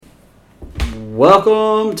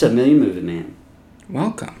Welcome to Million Movie Man.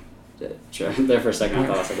 Welcome. There for a second, I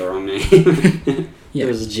thought I said the wrong name. Yeah. It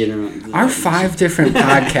was a general. Our 5 different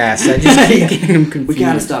podcasts. I just keep getting them confused. We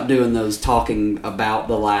gotta stop doing those talking about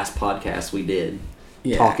the last podcast we did.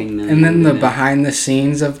 Yeah. Talking Million and then Movie the Man. behind the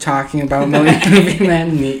scenes of talking about Million Movie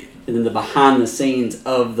Man. And then the behind the scenes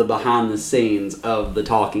of the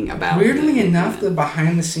talking about. Weirdly Million enough, Movie the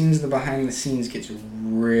behind the scenes gets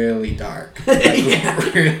really dark. Yeah.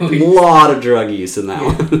 Really. A lot of drug use in that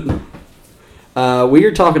one. We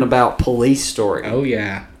are talking about Police Story. Oh,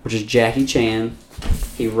 yeah. Which is Jackie Chan.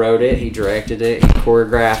 He wrote it, he directed it, he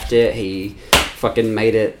choreographed it, he fucking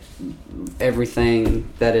made it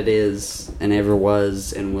everything that it is and ever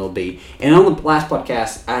was and will be. And on the last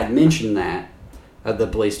podcast, I had mentioned that, the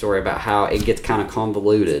Police Story, about how it gets kind of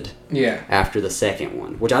convoluted after the second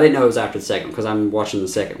one. Which I didn't know it was after the second one, because I'm watching the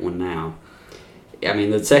second one now. I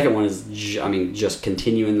mean, the second one is, just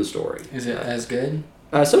continuing the story. Is it as good?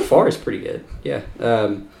 So far, it's pretty good. Yeah.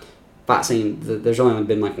 Fight scene. There's only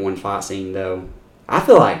been like one fight scene though. I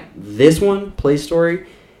feel like this one, Police Story,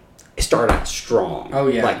 it started out strong. Oh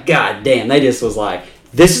yeah. Like god damn, they just was like,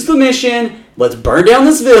 this is the mission. Let's burn down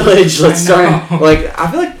this village. Let's start. Like I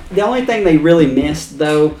feel like the only thing they really missed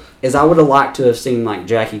though is I would have liked to have seen like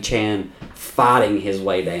Jackie Chan fighting his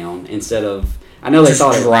way down instead of. I know they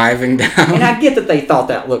thought driving down, and I get that they thought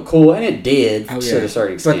that looked cool, and it did to a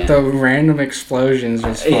certain extent. But the random explosions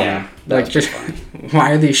was fun. Yeah, like just funny.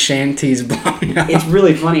 Why are these shanties blowing up? It's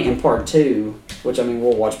really funny in part 2, which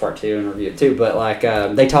we'll watch part 2 and review it too. But like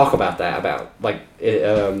they talk about that they're like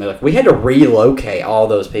we had to relocate all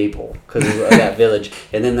those people because of that village,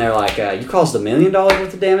 and then they're like you caused $1 million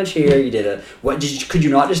worth of damage here. You did could you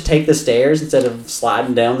not just take the stairs instead of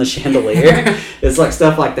sliding down the chandelier? It's like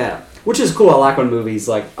stuff like that. Which is cool. I like when movies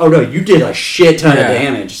like, oh no, you did a shit ton of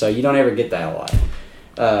damage, so you don't ever get that a lot.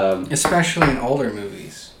 Especially in older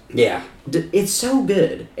movies. Yeah. It's so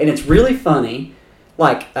good. And it's really funny.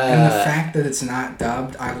 Like, and the fact that it's not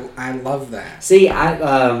dubbed, I love that. See,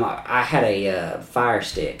 I had a Fire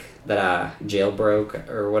Stick that I jailbroke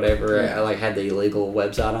or whatever. Yeah. I had the illegal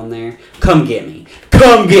website on there. Come get me.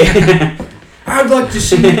 Come get me. I'd like to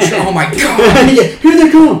see you. Oh my god. Yeah, here they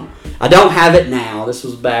come. I don't have it now. This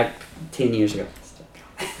was back 10 years ago.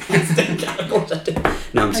 No, I'm just How do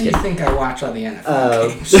you kidding. think I watch all the NFL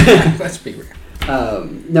games? Let's be real.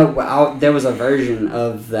 No, there was a version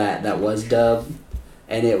of that was dubbed,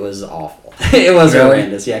 and it was awful. It was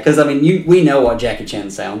horrendous, yeah. Because we know what Jackie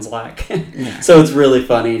Chan sounds like, so it's really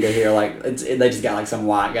funny to hear they just got some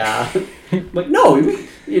white guy. Like no, they.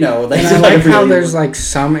 And I like how there's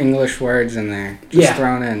some English words in there, just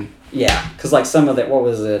thrown in. Yeah, because some of that. What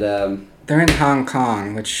was it? They're in Hong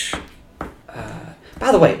Kong, which.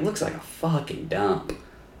 By the way, it looks like a fucking dump.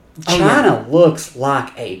 China looks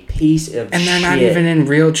like a piece of shit. And they're not even in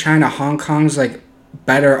real China. Hong Kong's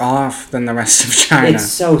better off than the rest of China.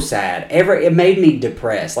 It's so sad. It made me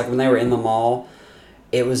depressed. Like when they were in the mall,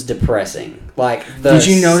 it was depressing. Did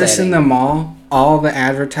you notice in the mall all the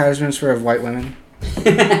advertisements were of white women?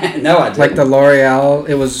 No, I didn't. Like the L'Oreal,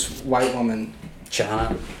 it was white woman.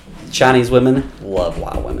 Chinese women love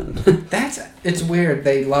white women. It's weird.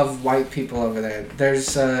 They love white people over there.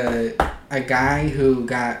 There's a guy who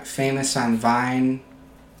got famous on Vine.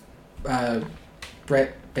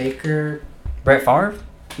 Brett Favre?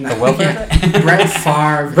 No, Brett Favre Brett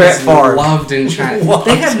is Favre. loved in China.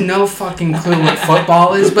 They have no fucking clue what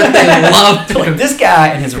football is, but they love him. This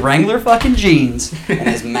guy in his Wrangler fucking jeans and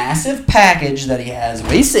his massive package that he has,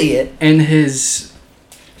 we see it. And his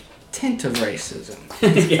tint of racism.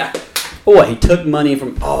 Yeah. Boy, he took money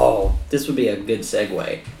from... Oh, this would be a good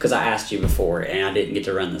segue, because I asked you before, and I didn't get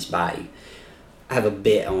to run this by you. I have a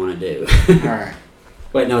bit I want to do. All right.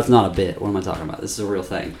 Wait, no, it's not a bit. What am I talking about? This is a real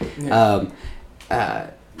thing. Yeah.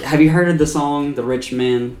 Have you heard of the song, The Rich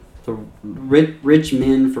Men from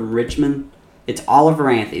Richmond? It's Oliver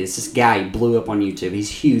Anthony. It's this guy. He blew up on YouTube.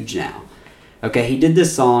 He's huge now. Okay, he did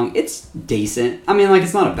this song. It's decent.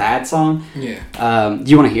 It's not a bad song. Yeah. Do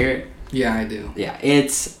you want to hear it? Yeah, I do. Yeah,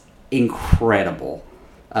 it's incredible.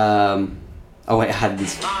 Oh wait, I had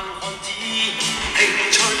this.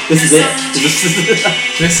 This is it.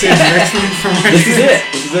 This is Richmond from Richmond.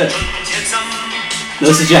 This is it.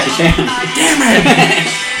 This is Jackie Chan. Damn it!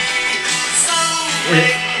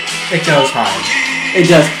 It goes hard. It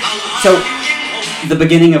does. So, the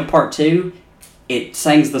beginning of part 2, it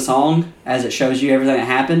sings the song as it shows you everything that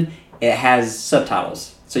happened. It has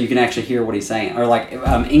subtitles, so you can actually hear what he's saying, or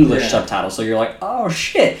English subtitles. So you're like, oh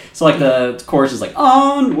shit! So the chorus is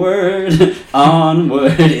onward,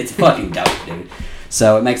 onward. It's fucking dope, dude.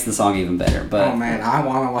 So it makes the song even better. But oh man, I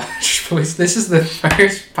want to watch. This is the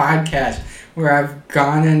first podcast where I've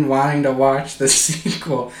gone in wanting to watch the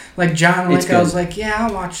sequel. Like John Wick, I was like, yeah,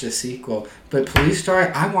 I'll watch the sequel. But Police Story,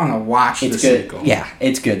 I want to watch the sequel. Yeah,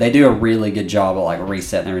 it's good. They do a really good job of like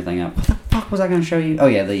resetting everything up. What the fuck was I going to show you? Oh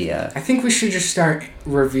yeah, I think we should just start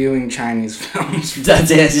reviewing Chinese films.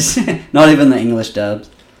 That's it. Just, not even the English dubs.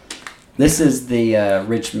 This is the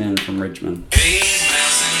Rich Men from Richmond.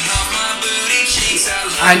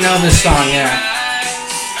 I know this song, yeah.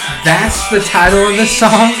 That's the title of the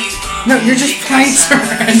song? No, you're just playing some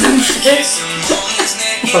random shit.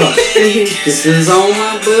 This is on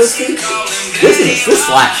my pussy. This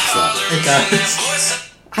slaps though. It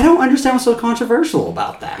does. I don't understand what's so controversial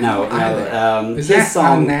about that. No. Is that song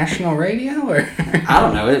on national radio or? I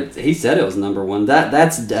don't know. He said it was number one.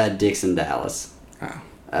 That's Dixon Dallas. Oh.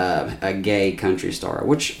 A gay country star,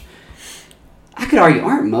 which I could argue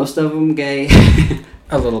aren't most of them gay.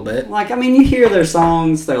 A little bit. Like, I mean, you hear their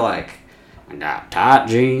songs, they're like, I got tight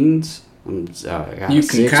jeans. You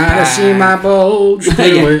can kind of see my bulge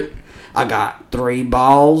through it. I got 3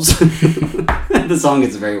 balls. The song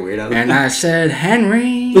is very weird. And I said,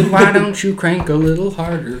 Henry, why don't you crank a little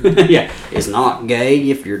harder? Yeah, it's not gay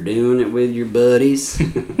if you're doing it with your buddies.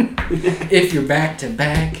 If you're back to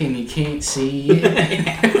back and you can't see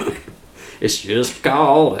it. It's just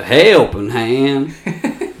called a helping hand.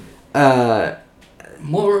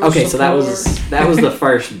 Okay, so that was the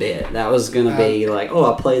first bit. That was gonna be like, oh,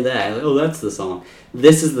 I'll play that. Like, oh, that's the song.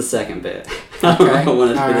 This is the second bit. I don't know if I want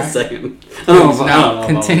it to be the second.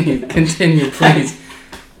 Continue, please.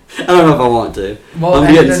 I don't know if I want to. We'll I'm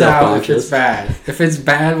edit getting it out if self-conscious. it's bad. If it's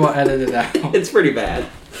bad, we'll edit it out. It's pretty bad.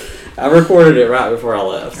 I recorded it right before I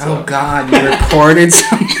left. So. Oh God, you recorded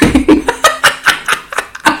something.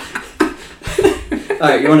 All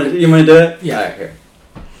right, you want to do it? Yeah. All right, here.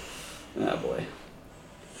 Oh boy.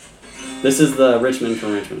 This is the Richmond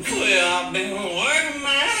from Richmond. Well, I've been working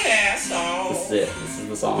my ass off. This is it. This is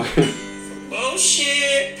the song.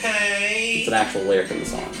 Bullshit pain. It's an actual lyric in the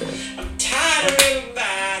song too. I'm tired of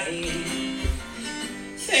everybody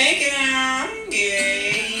thinking I'm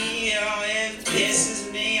gay. Oh, it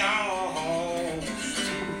pisses me off.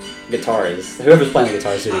 Guitarist. Whoever's playing the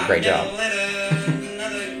guitar is doing a great job. I'll never let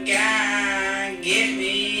another guy get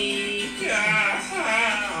me.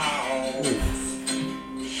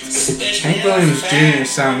 Hank Williams Jr.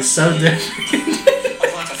 sounds so different.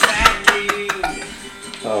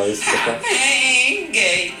 Oh, this is the part.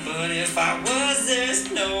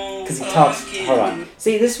 Because he talks. Hold on.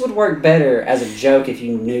 See, this would work better as a joke if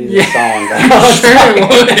you knew the song. I'm sure it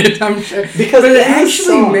would. I'm sure. Because but it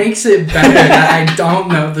actually makes it better that I don't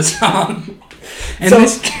know the song. And so,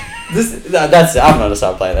 I've noticed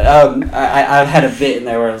how I play that. I've had a bit in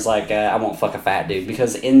there where it's like, I won't fuck a fat dude,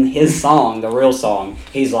 because in his song, the real song,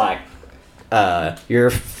 he's like, you're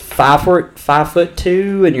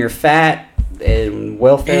 5'2" and you're fat and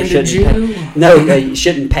welfare you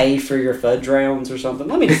shouldn't pay for your fudge rounds or something.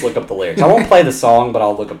 Let me just look up the lyrics. I won't play the song, but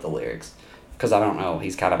I'll look up the lyrics because I don't know.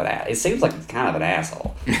 He's kind of an ass. It seems like he's kind of an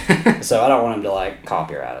asshole, so I don't want him to like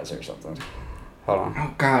copyright us or something. Hold on.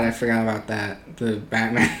 Oh God, I forgot about that. The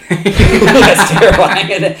Batman. That's terrifying.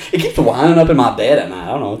 It keeps winding up in my bed at night. I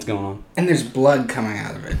don't know what's going on. And there's blood coming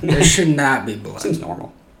out of it. There should not be blood. Seems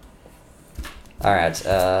normal. All right.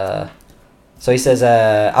 So he says,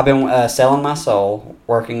 I've been selling my soul,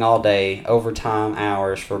 working all day, overtime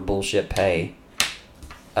hours for bullshit pay.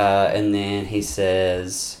 And then he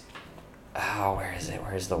says, oh, where is it?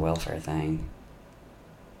 Where's the welfare thing?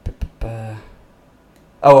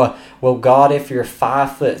 Well, God, if you're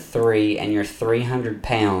 5'3" and you're 300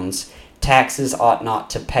 pounds, taxes ought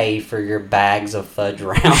not to pay for your bags of fudge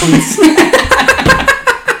rounds.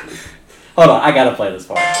 Hold on, I gotta play this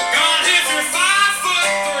part. God, if you're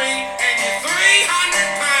 5'3" and you're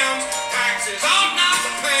 300 pounds, taxes ought not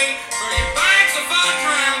to pay for your bags of fudge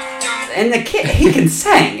rounds. And the kid, he can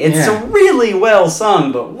sing. It's really well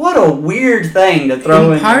sung, but what a weird thing to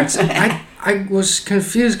throw in parts. I was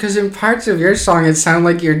confused because in parts of your song it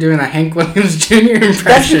sounded like you're doing a Hank Williams Jr. impression.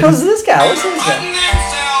 That's because of this guy. Listen to this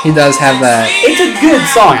guy. He does have that. It's a good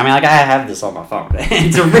song. I mean, like, I have this on my phone.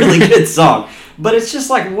 It's a really good song. But it's just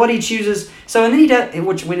like what he chooses. So, and then he does,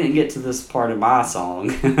 which we didn't get to this part of my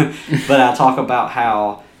song, but I talk about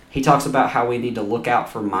how he talks about how we need to look out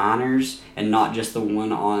for minors and not just the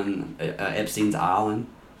one on Epstein's Island.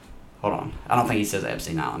 Hold on. I don't think he says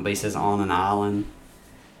Epstein Island, but he says on an island.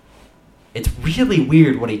 It's really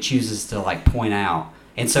weird what he chooses to, like, point out.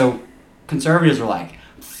 And so conservatives are like,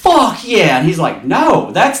 fuck yeah. And he's like,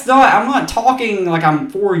 no, that's not, I'm not talking like I'm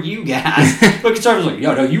for you guys. But conservatives are like,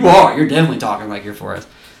 no, you are. You're definitely talking like you're for us.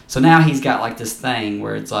 So now he's got, like, this thing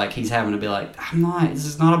where it's like he's having to be like, this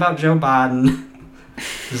is not about Joe Biden.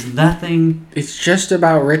 There's nothing. It's just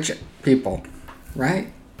about rich people,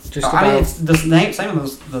 right? Just about. I mean, it's the same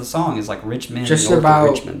of the song is like rich men. Just north of about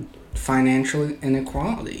Richmond. Financial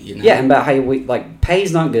inequality, you know. Yeah, and about how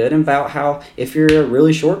pay's not good, and about how if you're a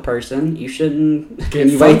really short person, you shouldn't.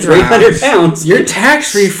 You weigh 300 pounds. Your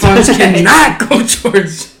tax refunds cannot go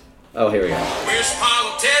towards. Oh, here we go. Wish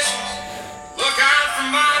politicians look out for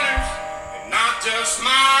minors, and not just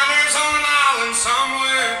minors on an island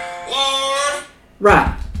somewhere, Lord.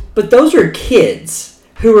 Right, but those are kids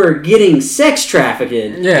who are getting sex trafficked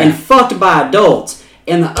and fucked by adults.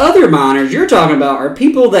 And the other minors you're talking about are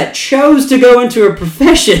people that chose to go into a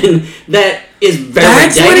profession that is very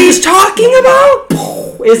That's dangerous. what he's talking about?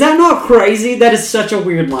 Is that not crazy? That is such a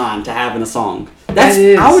weird line to have in a song. That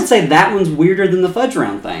is. I would say that one's weirder than the fudge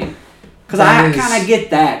round thing. Because I kind of get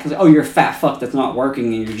that. Because, you're a fat fuck that's not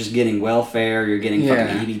working and you're just getting welfare, you're getting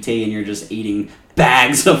fucking EBT, and you're just eating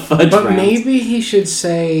bags of fudge rounds. But maybe he should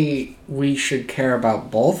say we should care about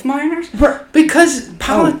both minors? Because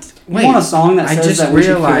you want a song that says that we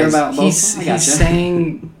should care about both? He's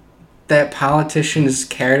saying that politicians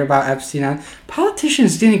cared about Epstein Island.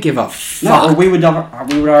 Politicians didn't give a fuck. No, we would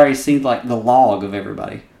already see like the log of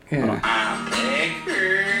everybody. Yeah.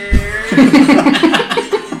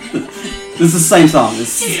 This is the same song.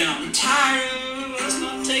 I'm tired of us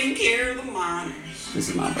not taking care of the minors. This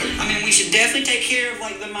is my version. I mean, we should definitely take care of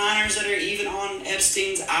like the minors that are even on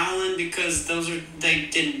Epstein's island because they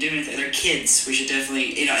didn't do anything. They're kids. We should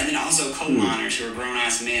definitely, and then also coal miners who are grown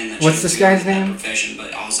ass men. That What's this guy's name? Profession,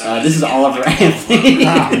 but also this is Oliver Anthony.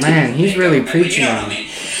 Oh man, he's really preaching. You know what I mean?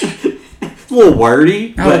 It's a little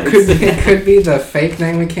wordy. Oh, it could be the fake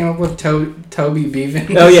name we came up with, Toby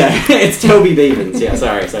Bevins. Oh yeah, it's Toby Bevins. Yeah,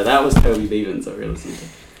 sorry. So that was Toby Bevins that we listened to.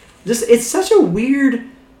 Just it's such a weird.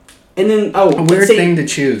 And then a weird thing to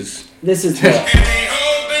choose. This is And the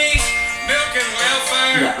obese milking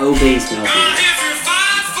welfare. the obese milking. If you're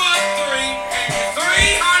 5'3" and you're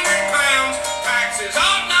 300 pounds, taxes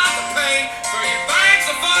ought not to pay for your bags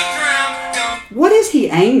of fudge round. What is he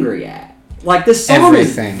angry at? Like this song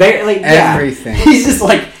Everything. is very Everything. He's just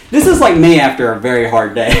like this is like me after a very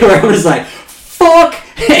hard day where I'm just like fuck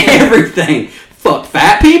everything. Fuck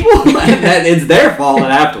fat people. That it's their fault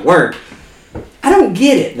that I have to work. I don't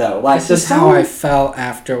get it though. Like this is how I felt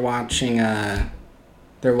after watching There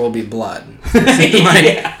Will Be Blood.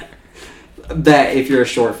 Yeah. That if you're a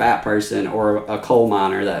short fat person or a coal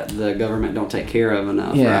miner that the government don't take care of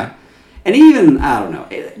enough. Yeah. Right? And even I don't know.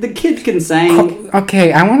 The kid can sing.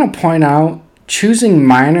 Okay, I want to point out choosing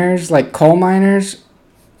miners like coal miners.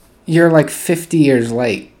 You're like 50 years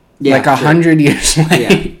late. Yeah, like 100 years late.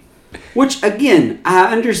 Yeah. Which again,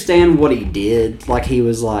 I understand what he did. Like he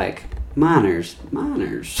was like. Miners.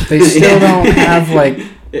 They still don't have like.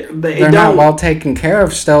 They're not well taken care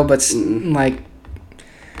of still, but like.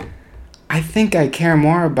 I think I care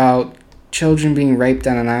more about children being raped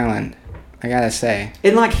on an island. I gotta say.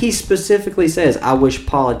 And like he specifically says, I wish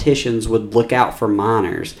politicians would look out for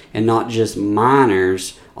minors and not just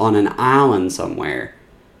minors on an island somewhere.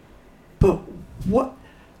 But what?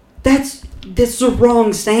 That's the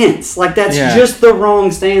wrong stance. Like, that's just the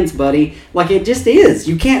wrong stance, buddy. Like, it just is.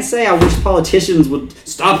 You can't say, I wish politicians would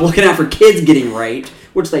stop looking out for kids getting raped,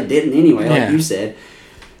 which they didn't anyway, like you said.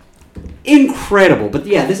 Incredible. But,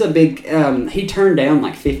 yeah, this is a big... he turned down,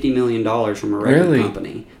 like, $50 million from a record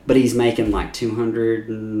company. But he's making, like,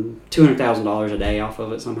 $200,000 a day off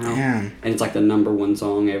of it somehow. Yeah. And it's, like, the #1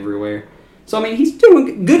 song everywhere. So, I mean, he's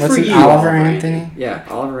doing good for you, Oliver Anthony? Yeah,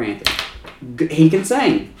 Oliver Anthony. He can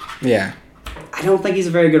sing. Yeah. I don't think he's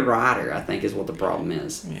a very good writer, I think is what the problem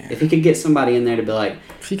is. Yeah. If he could get somebody in there to be like...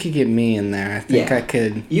 If he could get me in there, I think I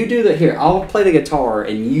could... You do the... Here, I'll play the guitar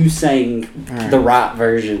and you sing the right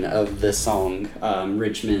version of this song,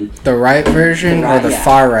 Richmond. The right version or the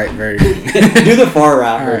far right version? Do the far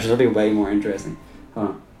right version. It'll be way more interesting.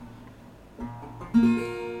 Hold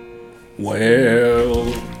on.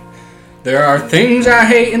 Well, there are things I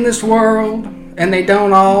hate in this world, and they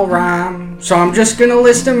don't all rhyme, so I'm just gonna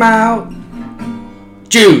list them out.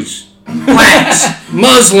 Jews, blacks,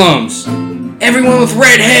 Muslims, everyone with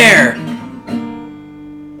red hair,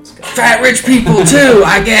 fat rich people too,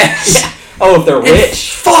 I guess. Yeah. Oh, if they're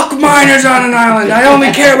rich. Fuck miners on an island. I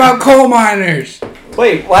only care about coal miners.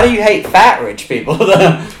 Wait, why do you hate fat rich people?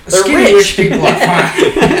 They're Skinny rich people are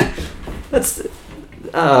fine. That's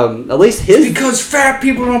at least his. Because fat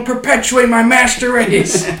people don't perpetuate my master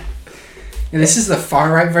race. And this is the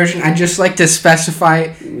far right version. I just like to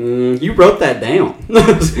specify. You wrote that down.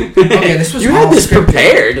 Okay, this was you had this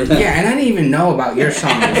prepared. Yeah, and I didn't even know about your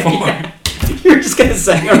song before. You were just gonna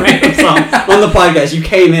sing a random song on the podcast. You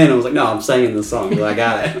came in and was like, "No, I'm singing this song." You're like, I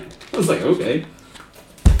got it. I was like, okay.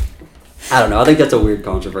 I don't know. I think that's a weird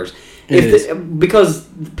controversy. It is. Because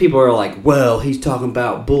people are like, well, he's talking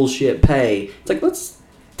about bullshit pay. It's like, let's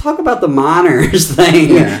talk about the miners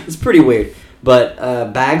thing. Yeah. It's pretty weird. But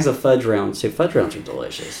bags of fudge rounds, too. Fudge rounds are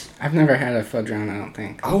delicious. I've never had a fudge round, I don't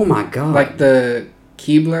think. Oh, my God. Like the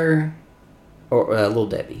Keebler. Or Little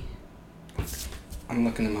Debbie. I'm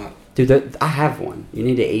looking them up. Dude, I have one. You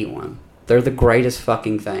need to eat one. They're the greatest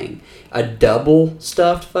fucking thing. A double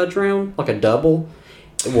stuffed fudge round, like a double,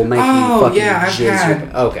 it will make you fucking yeah, I've jizz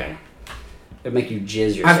had. okay. It'll make you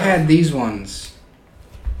jizz yourself. I've had these ones.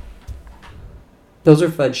 Those are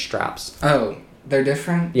fudge straps. Oh, they're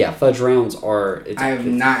different? Yeah, fudge rounds are... I have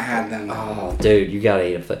not had them. Oh, dude, you gotta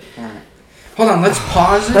eat a fudge. Alright. Hold on, let's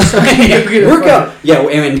pause it so I can go get a We're fudge. going. Yeah,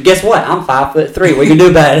 and guess what? I'm 5'3". We can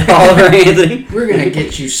do that, Oliver Anthony. We're gonna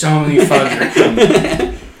get you so many fudge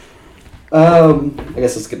rounds. I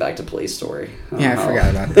guess let's get back to police story. Yeah, I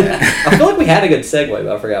forgot about that. I feel like we had a good segue,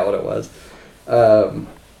 but I forgot what it was.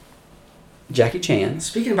 Jackie Chan.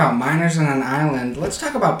 Speaking about miners on an island, let's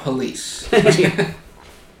talk about police.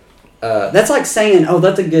 That's like saying, oh,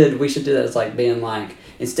 that's a good, we should do that. It's like being like,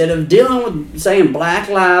 instead of dealing with saying Black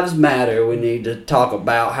Lives Matter, we need to talk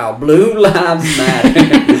about how Blue Lives Matter.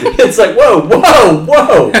 It's like,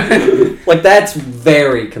 whoa. Like, that's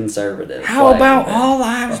very conservative. How Like, about all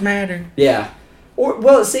lives matter? Yeah. Or,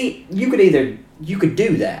 well, see, you could do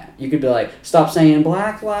that. You could be like, stop saying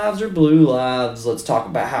Black lives or blue lives. Let's talk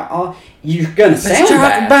about how you're gonna sound Let's talk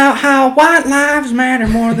bad. about how white lives matter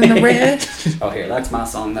more than the red. Oh, here, that's my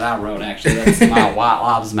song that I wrote, actually. That's my White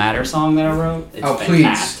Lives Matter song that I wrote. It's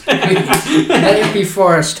please. fantastic. Let it be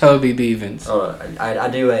Forrest Toby Bevins. Oh, I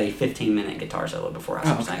do a 15-minute guitar solo before I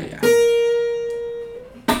start singing. Yeah.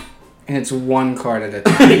 And it's one chord at a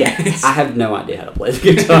time. Yeah, I have no idea how to play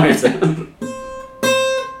the guitar. So.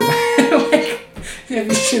 Have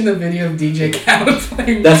you seen the video of DJ Khaled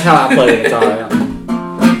playing? That's how I play the guitar.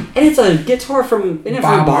 Yeah. And it's a guitar from Bob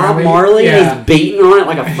Bob Marley? Marley, Yeah. and he's beating on it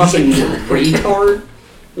like a fucking retard.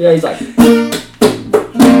 Yeah, he's like,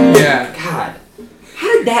 Yeah. God,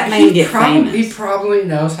 how did that man get famous? He probably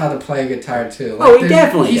knows how to play guitar too. Oh, he there's-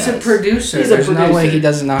 definitely He's a does. producer. He's a There's no way producer. he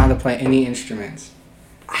doesn't know how to play any instruments.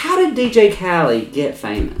 How did DJ Khaled get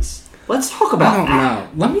famous? Let's talk I about don't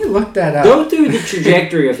that. know. Let me look that up. Go through the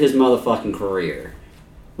trajectory of his motherfucking career.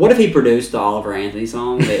 What if he produced the Oliver Anthony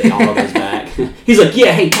song that all of us back? He's like,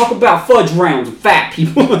 yeah, hey, talk about fudge rounds and fat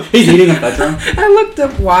people. He's eating a fudge round. I looked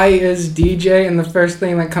up why is DJ, and the first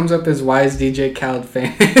thing that comes up is why is DJ Khaled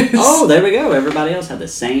famous? Oh, there we go. Everybody else had the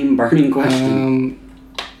same burning question.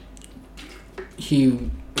 He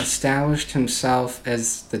established himself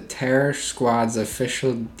as the Terror Squad's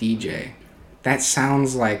official DJ. That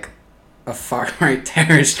sounds like a far-right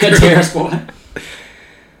terrorist group. Terror Squad.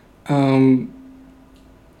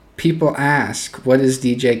 People ask, what is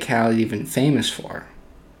DJ Khaled even famous for?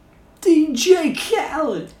 DJ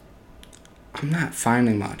Khaled. I'm not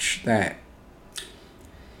finding much. That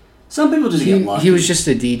Some people just get lucky. he was just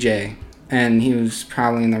a DJ, and he was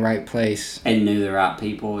probably in the right place. And knew the right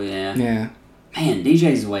people, yeah. Yeah. Man,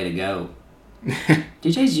 DJ's the way to go.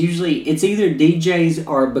 DJs usually, it's either DJs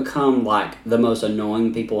are become like the most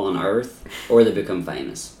annoying people on earth, or they become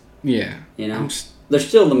famous. Yeah. You know? They're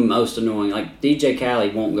still the most annoying. Like, DJ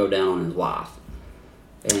Khaled won't go down on his wife.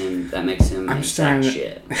 And that makes him I'm a starting sack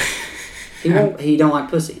to- shit. He don't like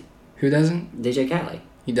pussy. Who doesn't? DJ Khaled.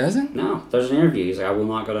 He doesn't? No. There's an interview. He's like, I will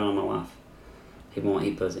not go down on my wife. He won't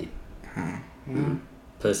eat pussy.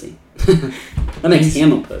 Pussy. That makes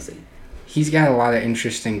him a pussy. He's got a lot of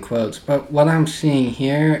interesting quotes, but what I'm seeing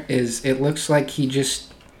here is it looks like he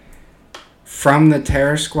just, from the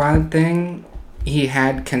Terror Squad thing, he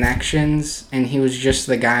had connections, and he was just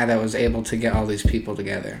the guy that was able to get all these people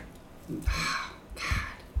together.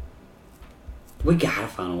 We gotta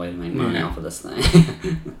find a way to make money off of this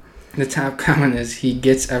thing. The top comment is he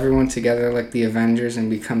gets everyone together like the Avengers and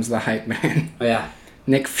becomes the hype man. Yeah.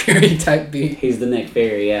 Nick Fury type beat. He's the Nick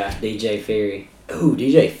Fury, yeah. DJ Fury. Ooh,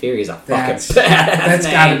 DJ Fury's a fucking That's badass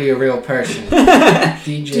name. gotta be a real person.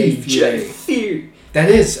 DJ Fury. Fury. That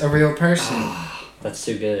is a real person. That's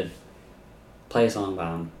too good. Play a song by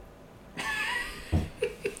him.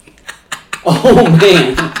 Oh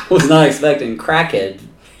man, was not expecting Crackhead.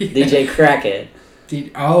 DJ Crackhead.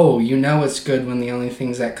 Oh, you know it's good when the only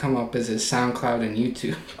things that come up is his SoundCloud and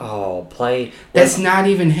YouTube. Oh, play. That's not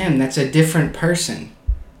even him. That's a different person.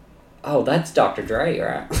 Oh, that's Dr. Dre,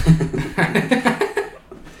 right?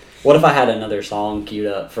 What if I had another song queued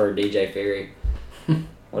up for DJ Fury?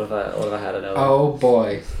 What if I had another? Oh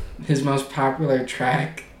boy, his most popular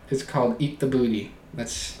track is called "Eat the Booty."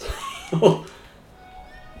 That's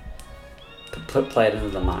Play it into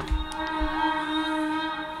the mic.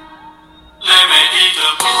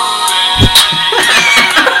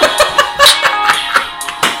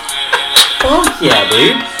 yeah,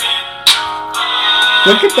 dude.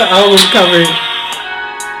 Look at the album cover.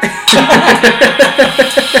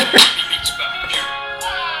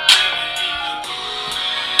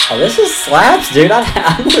 Oh, this is slaps, dude.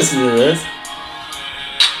 I'm listening to this.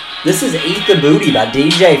 This is Eat the Booty by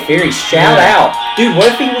DJ Fury. Shout out. Dude,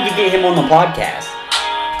 what if we could get him on the podcast?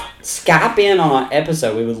 Skype in on an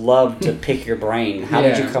episode. We would love to pick your brain. How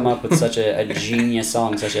did you come up with such a genius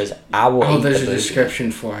song such as I Will Eat the Booty? Oh, there's a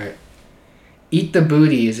description for it. Eat the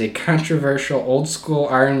Booty is a controversial old-school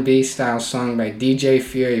R&B style song by DJ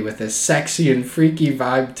Fury with a sexy and freaky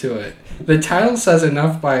vibe to it. The title says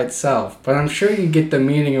enough by itself, but I'm sure you get the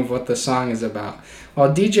meaning of what the song is about.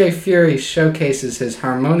 While DJ Fury showcases his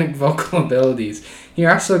harmonic vocal abilities, he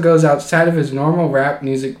also goes outside of his normal rap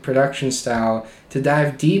music production style to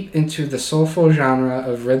dive deep into the soulful genre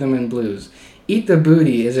of rhythm and blues. Eat the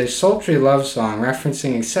Booty is a sultry love song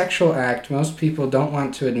referencing a sexual act most people don't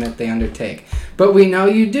want to admit they undertake. But we know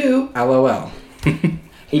you do, LOL.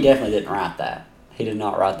 He definitely didn't write that. He did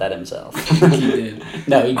not write that himself. He did.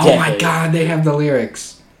 No, he definitely Oh my god, they have the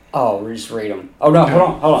lyrics. Oh, we'll just read them. Oh, no,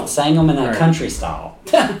 hold on. Sang them in a Alright. country style.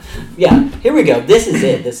 Yeah, here we go. This is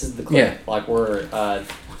it. This is the clip. Yeah. Like, we're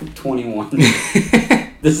 21.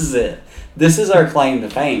 This is it. This is our claim to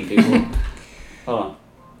fame, people. Hold on.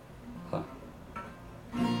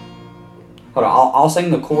 I'll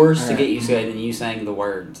sing the chorus to get you to it, and you sing the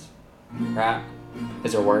words. Right?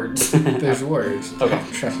 Is there words? There's words. Okay.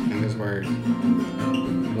 Trust me, there's words.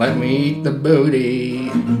 Let me eat the booty,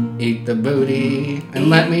 and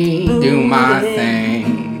let me do my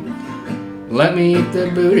thing. Let me eat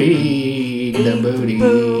the booty, and let me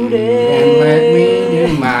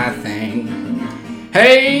do my thing.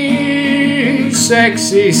 Hey,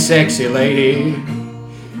 sexy, sexy lady,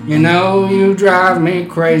 you know you drive me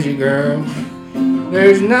crazy, girl.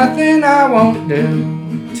 There's nothing I won't do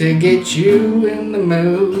to get you in the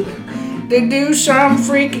mood to do some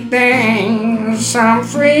freaky things,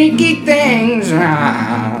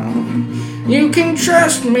 You can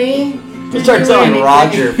trust me. You start telling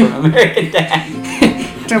Roger from American Dad.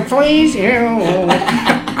 To please you.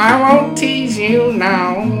 I won't tease you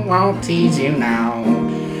now.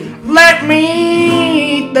 Let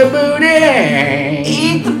me eat the booty.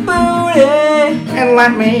 Eat the booty. And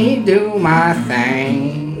let me do my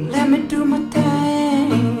thing. Let me do my thing.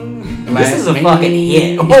 Let This is a me- fucking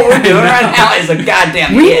hit. What we're doing right now is a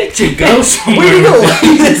goddamn We hit. need to go somewhere. We need to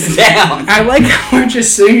lay this down. I like how we're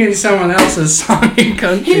just singing someone else's song in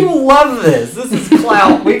country. He will love this. This is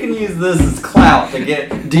clout. We can use this as clout to get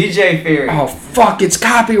DJ Fury. Oh fuck! It's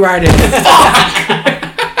copyrighted.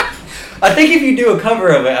 I think if you do a cover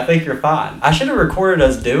of it, I think you're fine. I should have recorded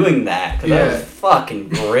us doing that because that Yeah. was fucking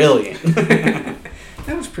brilliant.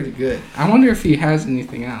 That was pretty good. I wonder if he has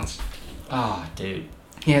anything else. Oh, dude.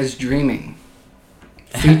 He has Dreaming,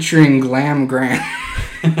 featuring Glam Graham.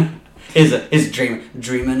 His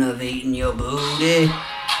dreaming of eating your booty.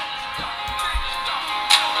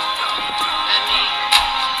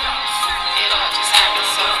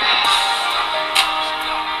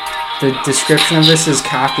 The description of this is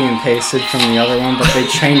copy and pasted from the other one, but they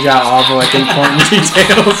change out all the important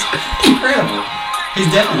details. Incredible. He's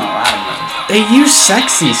definitely not writing those. They use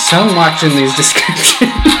sexy so much in these descriptions.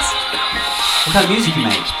 What kind of music you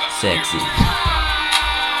make? Sexy.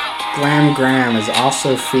 Glam Graham is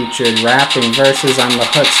also featured rapping verses on the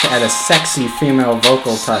hooks to add a sexy female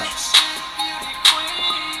vocal touch.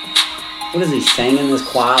 What is he singing this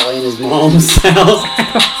quietly in his mom's house?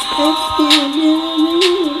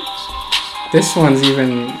 This one's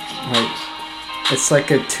even like it's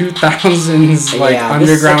like a 2000s like Yeah, this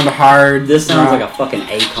underground so- hard. This sounds rock. like a fucking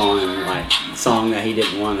Akon like song that he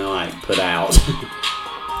didn't want to like put out.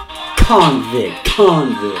 Convict.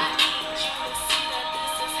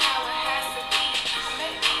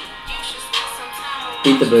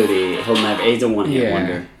 Eat the Booty. He's a one-hit Yeah.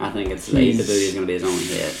 wonder. I think it's Eat the Booty is gonna be his only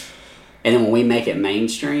hit. And then when we make it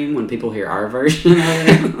mainstream, when people hear our version of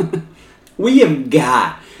it, we've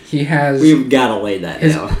got to lay that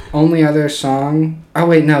his down. only other song. Oh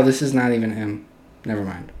wait, no, this is not even him. Never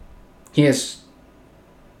mind. He has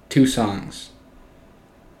 2 songs,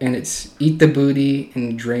 and it's "Eat the Booty"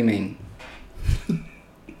 and "Dreaming."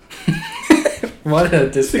 What a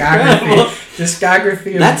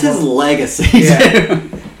discography! That's his legacy. Yeah.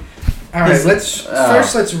 All right, His-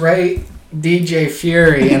 let's rate DJ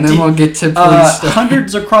Fury, and then we'll get to police stuff.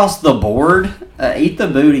 Hundreds across the board. Eat the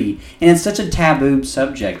Booty, and it's such a taboo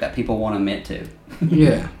subject that people won't admit to.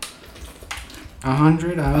 Yeah.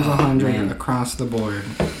 100 out of 100 man. across the board.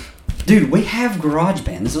 Dude, we have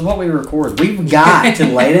GarageBand. This is what we record. We've got to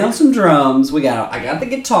lay down some drums. I got the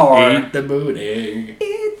guitar. the booty.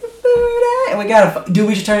 Eat the booty. We gotta, dude.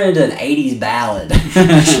 We should turn it into an '80s ballad.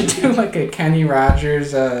 Do like a Kenny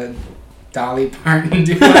Rogers, Dolly Parton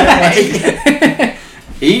duet. Like.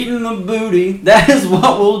 Eating the booty, that is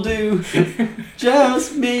what we'll do.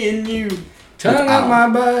 Just me and you. Turn up my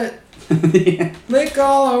butt, Yeah. lick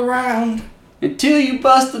all around, Until you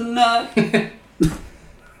bust a nut.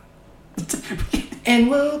 and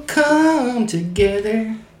we'll come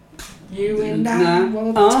together. You and I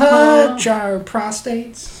will Uh-huh. touch our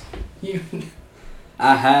prostates. You,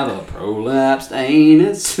 I have a prolapsed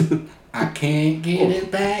anus. I can't get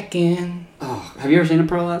it back in. Oh, have you ever seen a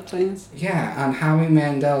prolapsed anus? Yeah, on Howie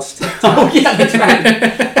Mandel's TikTok. Oh, yeah, that's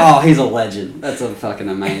right. Oh, he's a legend. That's a fucking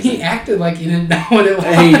amazing. He acted like he didn't know what it was.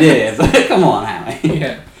 He did. Come on, Howie.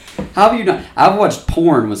 Yeah. How have you done? I've watched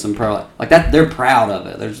porn with some prolapse. Like that, they're proud of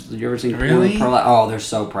it. You ever seen porn with Really? prolapse? Oh, they're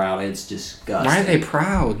so proud. It's disgusting. Why are they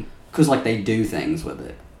proud? Because, like, they do things with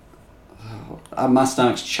it. Oh, my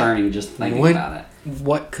stomach's churning just thinking What? about it.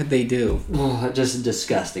 What could they do? Oh, just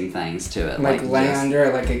disgusing things to it. Like lay just- under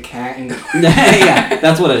it like a cat and go Yeah,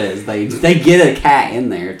 that's what it is. They get a cat in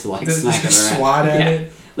there to, like, Just smack it around. swat at Yeah.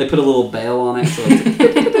 it. They put a little bell on it, so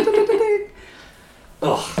it's...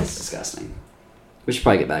 Oh, it's disgusting. We should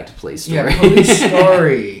probably get back to Police Story. Yeah, Police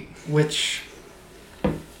Story, which...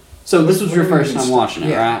 So this was your Where first we time start- watching it,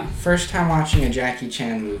 yeah, right? First time watching a Jackie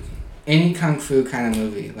Chan movie. Any kung fu kind of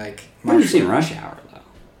movie, like... What have you seen Rush Hour, though?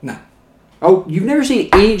 No. Oh, you've never seen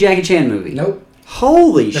any Jackie Chan movie? Nope.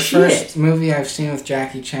 Holy The shit. first movie I've seen with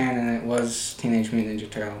Jackie Chan, and it was Teenage Mutant Ninja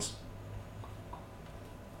Turtles.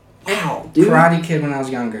 Wow, dude. Karate Kid when I was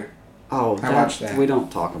younger. Oh, I watched that. We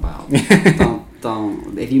don't talk about.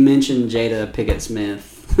 don't. If you mention Jada Pickett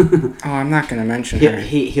Smith, Oh, I'm not going to mention her.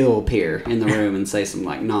 he'll appear in the room and say some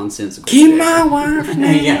like nonsensical Keep shit. my wife's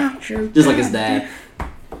name Yeah. out your Just like his goddamn- dad.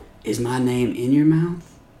 Is my name in your mouth?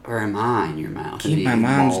 Or am I in your mouth? Keep And my he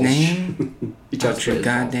mom's balls. name He tries out to your put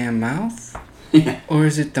his balls. goddamn mouth? Yeah. Or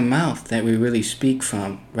is it the mouth that we really speak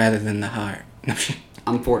from rather than the heart?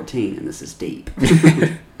 I'm 14 and this is deep.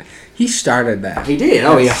 He started that. He did.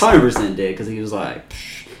 Oh, he Yes. 100% did because he was like,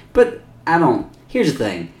 psh. But I don't. Here's the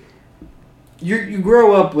thing. You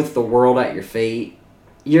grow up with the world at your feet.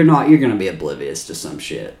 You're gonna be oblivious to some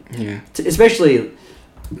shit. Yeah. Especially,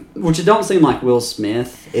 which it don't seem like Will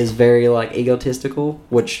Smith is very like egotistical,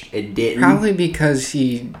 which it didn't. Probably because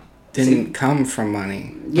he didn't come from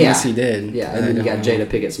money. Yeah. Unless he did. Yeah, but and I then you don't got know. Jada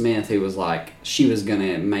Pickett Smith, who was like, she was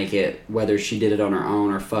gonna make it whether she did it on her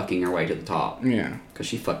own or fucking her way to the top. Yeah. Because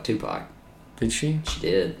she fucked Tupac. Did she? She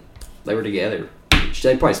did. They were together.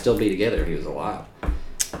 They'd probably still be together if he was alive.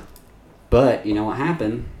 But, you know what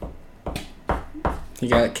happened? He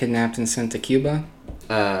got kidnapped and sent to Cuba?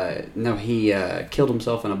 No, he killed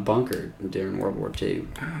himself in a bunker during World War II.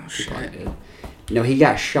 Oh, He probably shit. did. No, he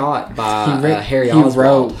got shot by Harry he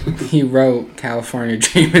Oswald. he wrote California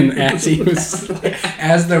Dreamin' as he was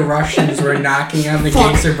as the Russians were knocking on the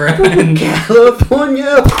gates of Berlin.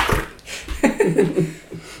 California!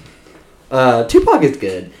 Tupac is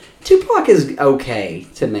good. Tupac is okay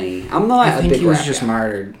to me. I'm not I a think big he was rap just guy.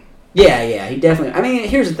 martyred. Yeah, he definitely. I mean,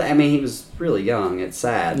 here's the thing. I mean, he was really young. It's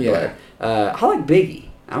sad. Yeah. But I like Biggie.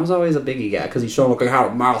 I was always a Biggie guy because he's showing like had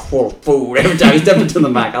a mouthful of food every time he stepped into the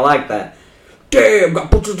mic. I like that. Damn, got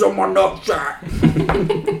pictures on my nutsack.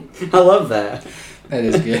 I love that. That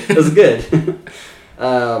is good. It was good.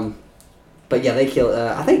 But yeah, they killed.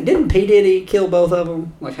 I think didn't P Diddy kill both of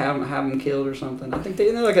them? Like have them killed or something? I think they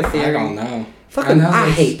like a theory. I don't know. Fucking, know I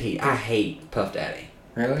there's- hate Pete. I hate Puff Daddy.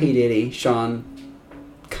 Really? P Diddy, Sean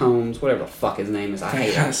Combs, whatever the fuck his name is. I I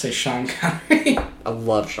hate gotta him. say Sean Connery. I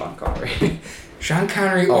love Sean Connery. Sean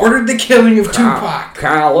Connery ordered the killing of Tupac.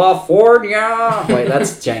 California. Wait,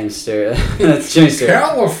 that's James Stewart. That's James Stewart.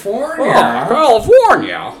 California. Oh,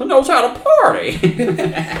 California knows how to party.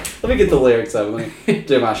 Let me get the lyrics of it. Let me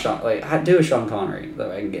do my Sean. Like, I do a Sean Connery so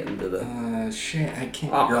I can get into the. Shit, I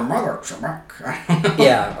can't. Oh. Your mother's a rock. I don't know.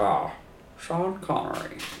 Yeah. Oh, Sean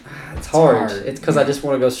Connery. It's hard. hard. It's because I just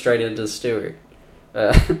want to go straight into Stewart.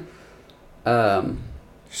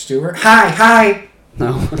 Stewart. Hi.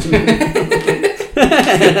 No.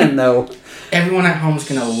 No. Everyone at home's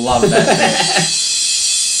gonna love that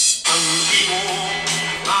thing.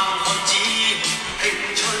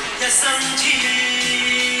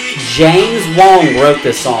 James Wong wrote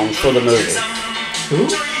this song for the movie. Who?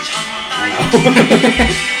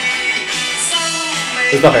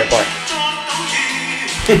 It's my favorite part.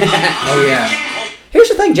 Oh yeah. Here's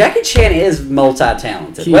the thing: Jackie Chan is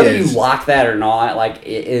multi-talented. He Whether is. you like that or not, like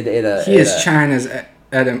He is China's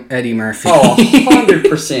Eddie Murphy. Oh,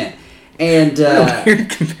 100%. And Weird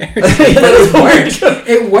comparison. that is weird.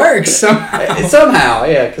 It works somehow. Somehow,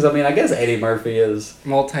 yeah, because I mean, I guess Eddie Murphy is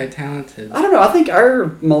Multi-talented. I don't know. I think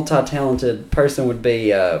our multi-talented person would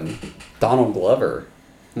be Donald Glover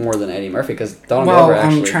more than Eddie Murphy because Donald Glover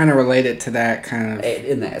actually I'm trying to relate it to that kind of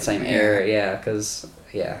in that same era, yeah, because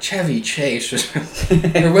Chevy Chase was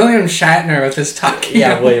or William Shatner with his talking.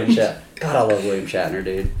 yeah, William Shatner. God, I love William Shatner,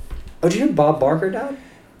 dude. Oh, did you know Bob Barker died?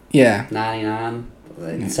 Yeah. 99.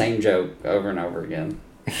 Same joke over and over again.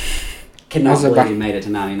 Cannot believe he made it to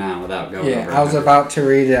 99 without going over. Yeah, I was about to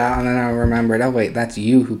read it out and then I remembered. Oh wait, that's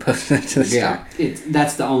you who posted it to the start.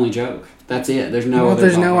 That's the only joke. That's it. There's no. Well, other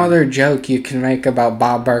there's Bob no Barker. other joke you can make about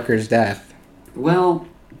Bob Barker's death. Well,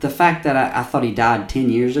 the fact that I thought he died 10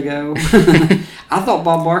 years ago, I thought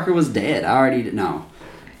Bob Barker was dead. I already did. No.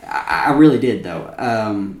 I really did, though.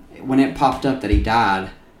 When it popped up that he died,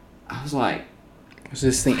 I was like... Was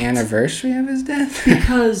this the anniversary of his death?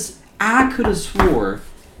 Because I could have swore...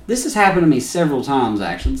 This has happened to me several times,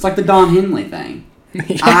 actually. It's like the Don Henley thing.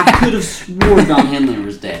 Yeah. I could have swore Don Henley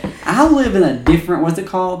was dead. I live in a different... What's it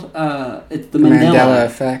called? It's the Mandela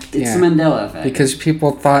effect. It's the Mandela effect. Because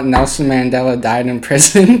people thought Nelson Mandela died in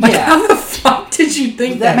prison. Like, Yeah. how the fuck did you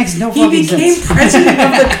think That makes no He fucking became sense. president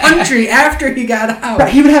of the country after he got out.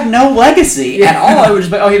 Right, he would have no legacy at all. It would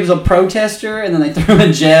just be, he was a protester, and then they threw him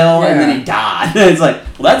in jail, and then he died. It's like,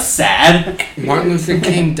 well, that's sad. Martin Luther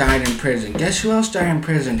King died in prison. Guess who else died in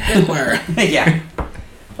prison? Hitler. Yeah.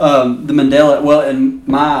 The Mandela... Well, in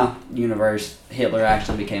my universe, Hitler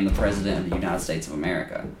actually became the president of the United States of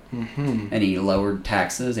America. Mm-hmm. And he lowered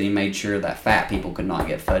taxes, and he made sure that fat people could not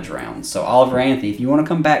get fudge rounds. So, Oliver Anthony, if you want to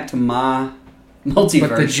come back to my multiverse...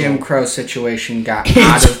 But the Jim Crow situation got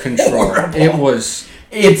out of control. horrible.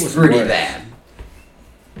 It's pretty worse. bad.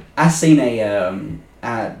 I seen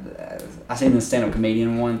I seen this stand-up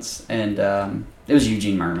comedian once, and it was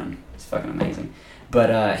Eugene Merman. It's fucking amazing.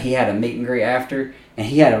 But he had a meet and greet after, and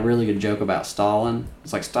he had a really good joke about Stalin.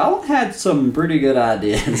 It's like, Stalin had some pretty good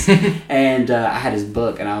ideas. And I had his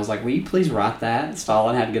book, and I was like, will you please write that?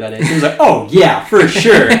 Stalin had good ideas. He was like, oh, yeah, for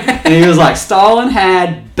sure. And he was like, Stalin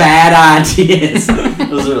had bad ideas. It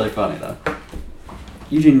was really funny, though.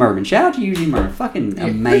 Eugene Merman. Shout out to Eugene Merman. Fucking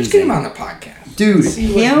amazing. Let's get him on the podcast. Dude,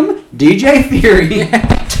 See him, DJ Fury,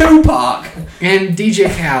 Tupac, And DJ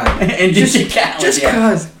Khaled. and DJ Khaled. Just yeah.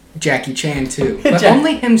 cause. Jackie Chan, too. But Jack-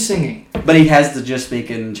 only him singing. But he has to just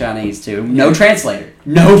speak in Chinese, too. No translator.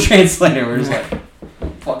 No translator. We're just like,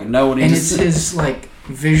 fucking know what he And just it's his, like,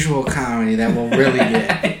 visual comedy that will really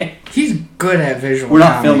get. He's good at visual We're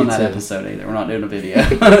not comedy, filming that too. episode either. We're not doing a video.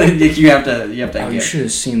 you have to Oh, you get. should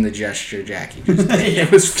have seen the gesture Jackie just did.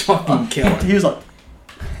 It was fucking killer. He was like,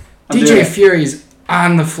 I'm doing DJ it. Fury's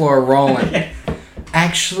on the floor rolling.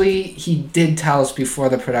 Actually, he did tell us before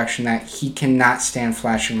the production that he cannot stand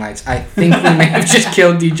flashing lights. I think we may have just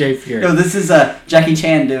killed DJ Fury. No, this is Jackie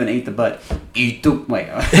Chan doing Eat the Butt. Eat the... Wait.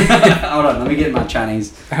 Hold on. Let me get my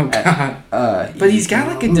Chinese. Oh, God. But he's got,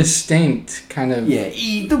 like, a distinct kind of... Yeah.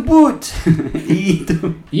 Eat the boot. Eat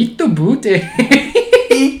the... Eat the booty.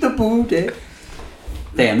 Eat the booty.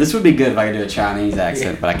 Damn, this would be good if I could do a Chinese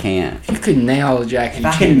accent, but I can't. You could nail Jackie If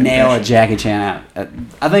I Chan. can nail a impression. Jackie Chan out,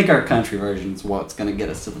 I think our country version is what's going to get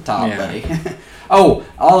us to the top, Yeah. buddy. Oh,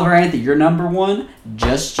 Oliver Anthony, you're number one.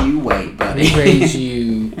 Just you wait, buddy. We raise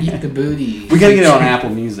you. Eat the booty. We got to get it on Apple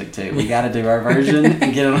Music, too. We got to do our version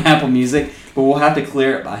and get it on Apple Music, but we'll have to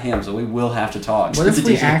clear it by him, so we will have to talk. What if to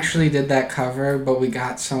we DJ. actually did that cover, but we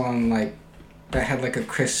got someone, like, that had, like, a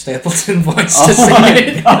Chris Stapleton voice Oh to sing my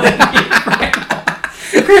it? God.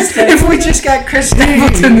 If we just got Chris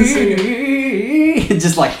Stapleton to sing it.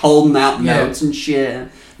 Just like holding out Yeah. notes and shit.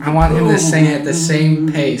 I want him to sing at the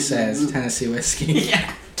same pace as Tennessee Whiskey.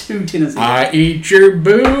 Yeah, 2 Tennessee. I eat your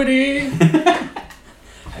booty.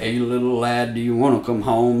 Hey, little lad, do you want to come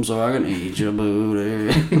home so I can eat your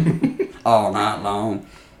booty all night long?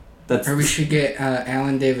 That's Or we should get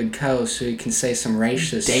Alan David Coe so he can say some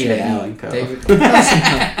racist David shit. Allen Coe.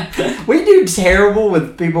 David. We do terrible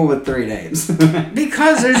with people with 3 names.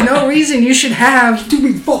 Because there's no reason you should have, Too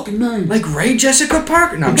many fucking names. like, Ray Jessica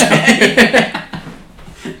Parker. No, I'm joking.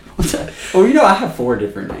 What's that? Oh, you know, I have 4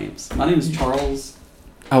 different names. My name is Charles.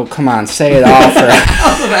 Oh, come on. Say it all for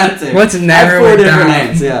I was about to. Let's I have narrow 4 it different down.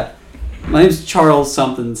 names, yeah. My name's Charles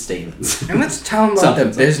something Stevens. And let's tell him about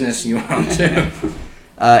Something, the business you own, too.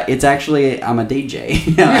 It's actually, I'm a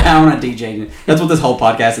DJ. I'm a DJ. That's what this whole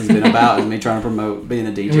podcast has been about, is me trying to promote being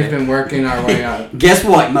a DJ. We've been working our way up. Guess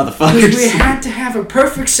what, motherfuckers? We had to have a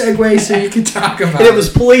perfect segue so you could talk about And it was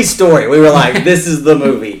Police Story. We were like, this is the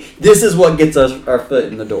movie. This is what gets us our foot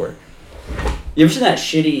in the door. You ever seen that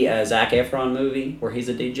shitty Zac Efron movie where he's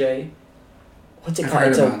a DJ? What's it I've called? heard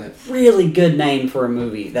It's about a it. really good name for a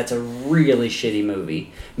movie. That's a really shitty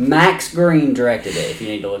movie. Max Green directed it. If you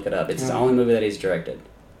need to look it up, it's the only movie that he's directed.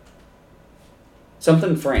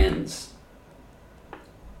 Something Friends.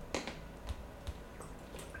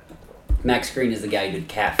 Max Green is the guy who did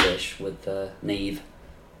Catfish with Neve.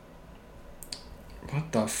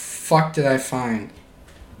 What the fuck did I find?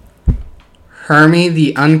 Hermie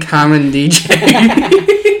the Uncommon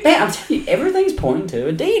DJ. Man, I'm telling you, everything's pointing to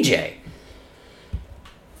a DJ.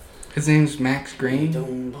 His name's Max Green.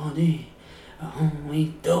 Don't body,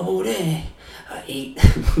 only double day. I eat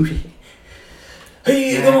booty.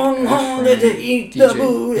 Hey, come on, let it eat the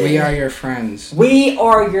booty. We Are Your Friends. We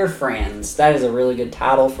Are Your Friends. That is a really good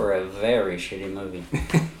title for a very shitty movie.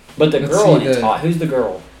 But the Let's girl see in it's the- hot. Who's the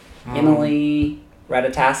girl? Um, Emily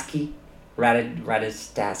Ratajkowski.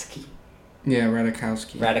 Ratajkowski. Yeah,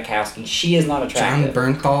 Radikowski. Ratajkowski. She is not John attractive.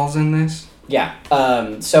 Bernthal's in this. Yeah.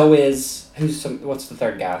 So is what's the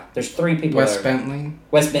third guy? There's three people. Wes that are- Bentley.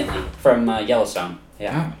 Wes Bentley from Yellowstone.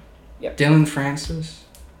 Yeah. Oh. Yep. Dylan Francis.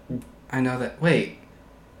 I know that. Wait,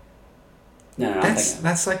 No, I'm that's thinking.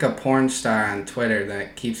 that's like a porn star on Twitter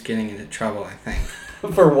that keeps getting into trouble, I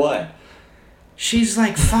think. For what? She's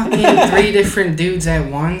like fucking 3 different dudes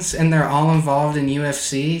at once, and they're all involved in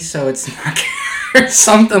UFC, so it's not or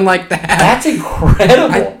something like that. That's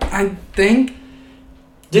incredible. I think.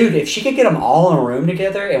 Dude, if she could get them all in a room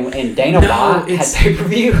together and Dana No, White had it's-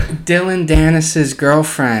 pay-per-view. Dylan Dennis's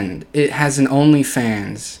girlfriend. It has an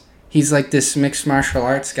OnlyFans. He's like this mixed martial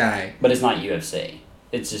arts guy. But it's not UFC.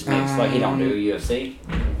 It's just mixed. Like, he don't do UFC.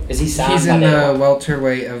 Is he signed He's by in Dana the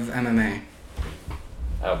welterweight of MMA.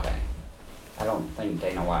 White? Okay. I don't think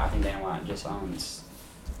Dana White. I think Dana White just owns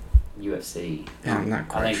UFC. Yeah, I'm not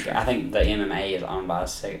quite sure. I think the MMA is owned by a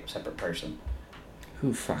separate person.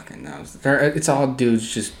 Who fucking knows? It's all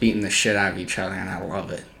dudes just beating the shit out of each other, and I love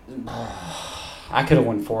it. I could have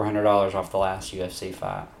won $400 off the last UFC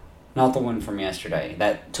fight. Not the one from yesterday.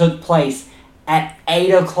 That took place at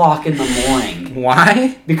 8 o'clock in the morning.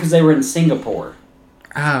 Why? Because they were in Singapore.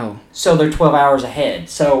 Oh. So they're 12 hours ahead.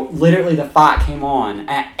 So literally the fight came on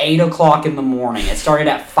at 8 o'clock in the morning. It started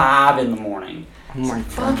at 5 in the morning. Oh my god.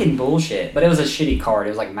 Fucking bullshit. But it was a shitty card. It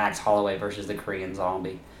was like Max Holloway versus the Korean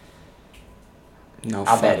Zombie. No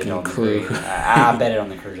I bet it fucking on the clue. Korean. I bet it on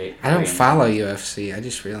the Korean. I don't follow UFC. I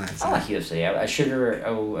just realized I like that.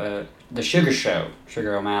 UFC. The Sugar Show,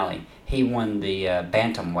 Sugar O'Malley. He won the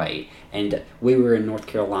bantamweight, and we were in North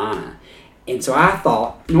Carolina, and so I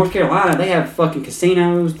thought North Carolina they have fucking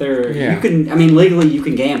casinos. Yeah. Legally you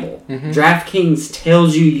can gamble. Mhm. DraftKings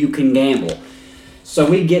tells you can gamble. So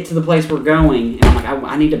we get to the place we're going, and I'm like,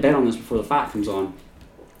 I need to bet on this before the fight comes on.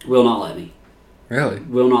 Will not let me. Really?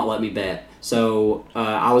 Will not let me bet. So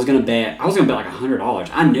I was gonna bet like $100.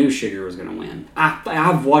 I knew Sugar was gonna win.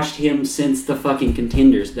 I've watched him since the fucking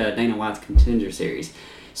Contenders, Dana White's Contender series.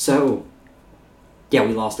 So yeah,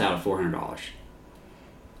 we lost out at $400.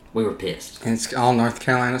 We were pissed. And it's all North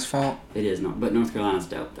Carolina's fault? It is not, but North Carolina's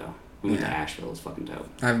dope though. We went to Yeah. Asheville. It's fucking dope.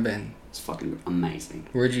 I've been. It's fucking amazing.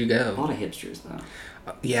 Where'd you A go? lot of hipsters though.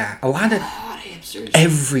 Yeah, a lot of. A lot of hipsters.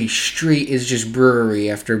 Every street is just brewery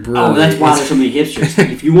after brewery. Oh, that's why It's- there's so many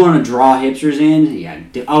hipsters. If you want to draw hipsters in, yeah.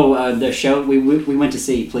 The show we went to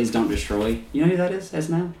see, Please Don't Destroy. You know who that is?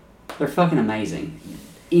 SNL. They're fucking amazing,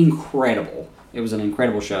 incredible. It was an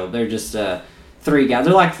incredible show. They're just 3 guys.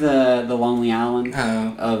 They're like the Lonely Island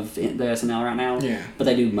Oh. of the SNL right now. Yeah. But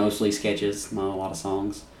they do mostly sketches, not a lot of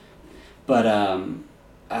songs. But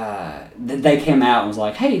they came out and was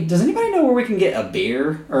like, "Hey, does anybody know where we can get a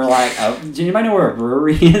beer?" Or like, "Does anybody know where a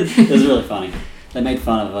brewery is?" It was really funny. They made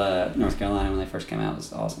fun of North Carolina when they first came out. It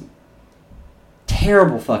was awesome.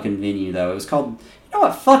 Terrible fucking venue though. It was called. You know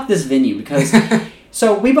what? Fuck this venue because.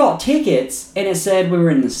 So we bought tickets and it said we were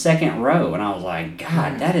in the second row, and I was like,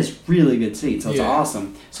 God, that is really good seats. That's Yeah.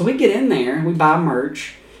 awesome. So we get in there, we buy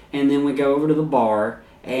merch, and then we go over to the bar,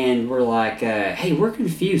 and we're like, hey, we're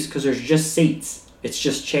confused because there's just seats. It's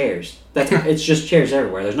just chairs. It's just chairs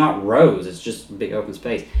everywhere. There's not rows. It's just a big open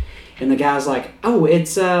space. And the guy's like, oh, you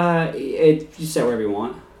sit wherever you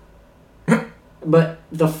want. But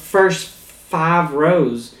the first 5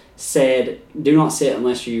 rows said, do not sit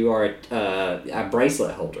unless you are a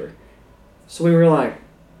bracelet holder. So we were like,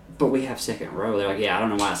 but we have second row. They're like, yeah, I don't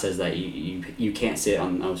know why it says that. You can't sit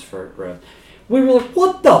on those first rows. We were like,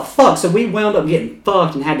 what the fuck? So we wound up getting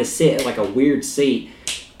fucked and had to sit at like a weird seat.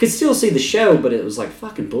 Could still see the show, but it was like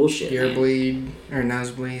fucking bullshit. Ear man. bleed or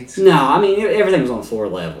nosebleeds? No, I mean, everything was on floor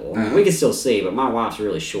level. I mean, Uh-huh. we could still see, but my wife's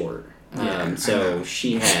really short. Yeah, I So know.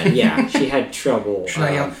 she had trouble. Should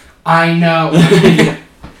I yell? I know.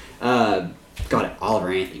 God, Oliver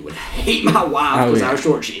Anthony would hate my wife Oh, because yeah. how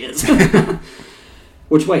short she is.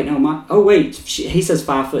 Which, wait, no, he says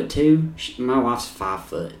 5'2". My wife's 5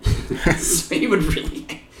 foot. So he would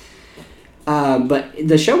really. But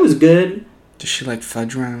the show was good. Does she like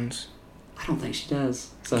fudge rounds? I don't think she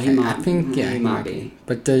does. So he might. I think he might be.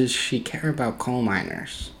 But does she care about coal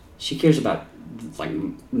miners? She cares about like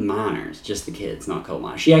miners, just the kids, not coal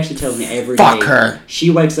miners. She actually tells me every Fuck day. her. She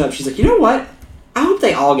wakes up. She's like, you know what? I hope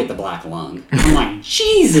they all get the black lung. I'm like,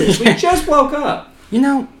 Jesus, we just woke up. You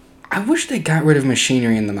know, I wish they got rid of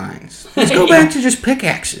machinery in the mines. Let's go back to just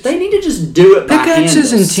pickaxes. They need to just do it by hand.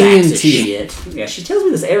 Pickaxes and sacks of TNT. shit. Yeah, she tells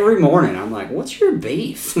me this every morning. I'm like, what's your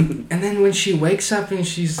beef? And then when she wakes up and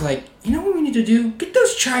she's like, you know what we need to do? Get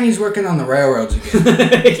those Chinese working on the railroads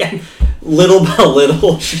again. Yeah. Little by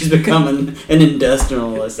little, she's becoming an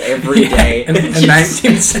industrialist every day. A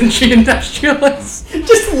 19th century industrialist.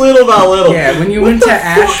 Just little by little. Yeah, when you What went to the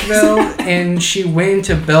fuck is Asheville that? and she went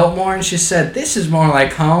to Biltmore and she said, this is more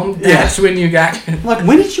like home, that's when you got... Like,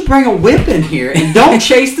 when did you bring a whip in here? And don't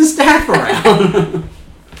chase the staff around.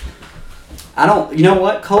 I don't... You know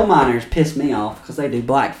what? Coal miners piss me off because they do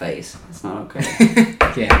blackface. It's not okay.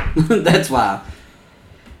 Yeah. That's why.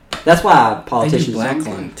 That's why They do politicians... black don't-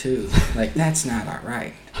 lung, too. Like, that's not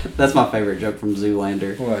alright. That's my favorite joke from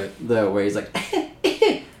Zoolander. What? Where he's like,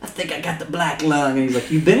 I think I got the black lung. And he's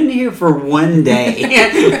like, you've been in here for one day.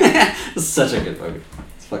 It's such a good movie.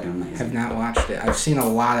 It's fucking amazing. Have not watched it. I've seen a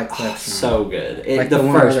lot of clips. now. So good. Like the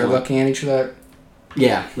one where they're looking at each other.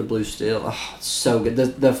 Yeah, the blue steel. Oh, it's so good.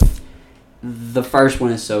 The first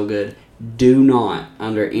one is so good. Do not,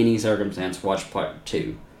 under any circumstance, watch part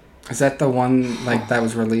 2. Is that the one like that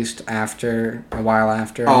was released after a while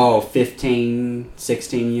after? Oh, 15,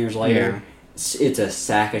 16 years later. Yeah. It's a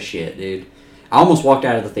sack of shit, dude. I almost walked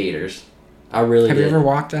out of the theaters. I really Have did. you ever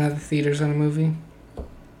walked out of the theaters on a movie?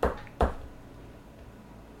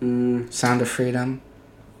 Sound of Freedom.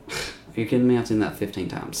 Are you kidding me? I've seen that 15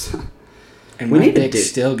 times. And We my need to dick do-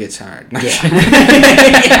 still gets hard. Yeah.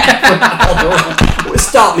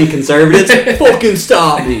 Stop me, conservatives. Fucking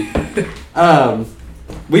stop me.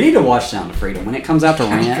 We need to watch Sound of Freedom when it comes out to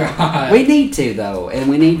rent. God. We need to, though. And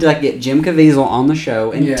we need to like, get Jim Caviezel on the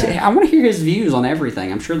show. And Yeah. I want to hear his views on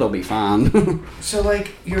everything. I'm sure they'll be fine. So,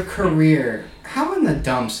 like, your career, how in the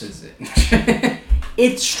dumps is it?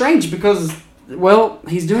 It's strange because, well,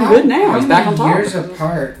 he's doing How- good now. how He's back on many top. years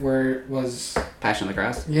apart where it was... Passion of the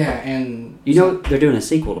Christ. Yeah, and... You know, they're doing a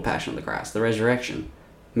sequel to Passion of the Christ, The Resurrection.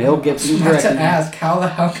 Mel Gibson's I was about to directing it. ask, how the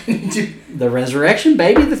hell can he do... The Resurrection,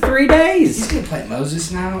 baby, the 3 days. He's going to play Moses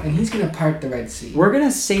now, and he's going to part the Red Sea. We're going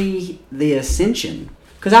to see the Ascension.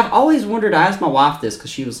 Because I've always wondered, I asked my wife this,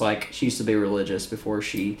 because she was like, she used to be religious before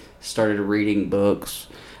she started reading books.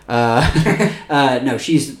 No,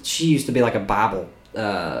 she used to be like a Bible.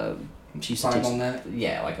 She used to Bible teach, nut?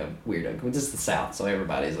 yeah, like a weirdo. This is the South, so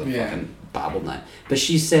everybody's a Yeah. fucking Bible nut. But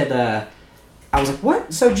she said, I was like,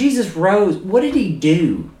 what? So Jesus rose. What did he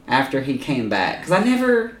do after he came back? Because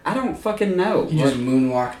I don't fucking know. He just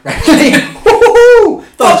moonwalked back. Woo-hoo!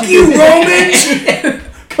 Fuck you, Romans!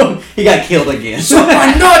 He got killed again. Suck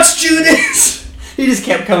my nuts, Judas! He just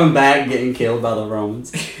kept coming back, getting killed by the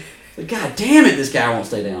Romans. Like, God damn it, this guy won't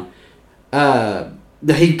stay down.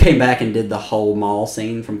 He came back and did the whole mall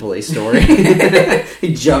scene from Police Story.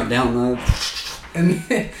 He jumped down the... And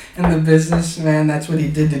the businessman, that's what he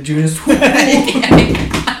did to Judas.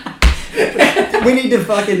 We need to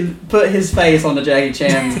fucking put his face on the Jackie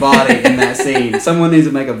Chan's body in that scene. Someone needs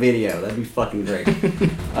to make a video. That'd be fucking great.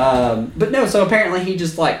 But no, so apparently he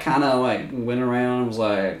just like kind of like went around and was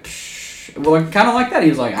like, psh, well, kind of like that. He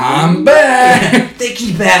was like, I'm back.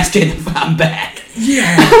 Thicky bastard if I'm back.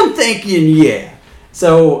 Yeah. I'm thinking, yeah.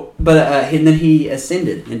 So, but and then he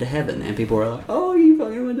ascended into heaven, and people were like, "Oh, you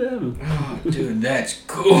fucking went to heaven." Oh, dude, that's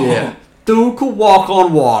cool. Yeah. Dude could walk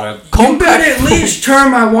on water. You Come better back. at least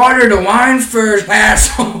turn my water to wine first,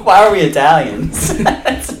 asshole. Why are we Italians?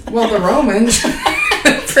 Well, the Romans,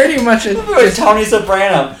 pretty much. It's Tony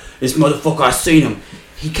Soprano. This motherfucker, I seen him.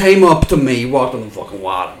 He came up to me, he walked on the fucking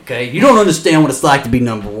water, okay? You don't understand what it's like to be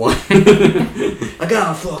number one. I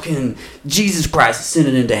got a fucking Jesus Christ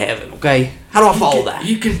ascended into heaven, okay? How do I follow that?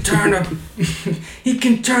 He can turn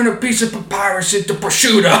a piece of papyrus into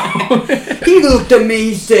prosciutto. He looked at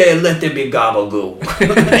me, he said, let there be gabagoo.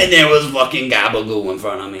 And there was fucking gabagoo in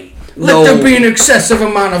front of me. Let there be an excessive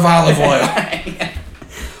amount of olive oil.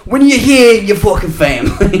 When you're here, your fucking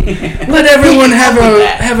family. Let everyone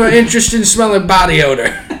have an interest in smelling body odor.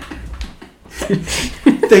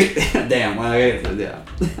 Damn, well, yeah.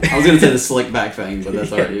 I was gonna say the slick back thing, but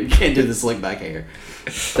that's already, you can't do the slick back hair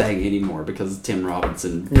thing anymore because Tim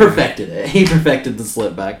Robinson perfected it. He perfected the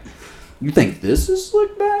slick back. You think this is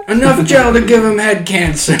slick back? Enough gel to give him head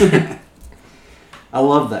cancer. I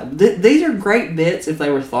love that. These are great bits. If they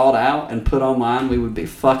were thought out and put online, we would be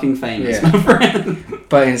fucking famous, my friend.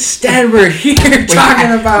 But instead, we're here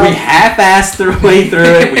talking about... We half-assed the way through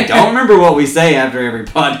it. We don't remember what we say after every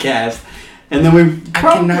podcast. And then we... I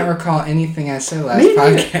cannot recall anything I said last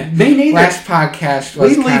podcast. Me neither. Last podcast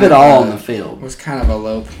was we leave it all on the field. Was kind of a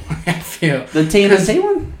low point, I feel. The TNT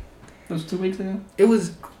one? That was 2 weeks ago? It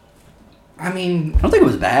was... I mean... I don't think it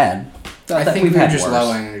was bad. I think we were just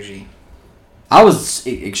low energy. I was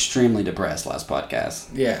extremely depressed last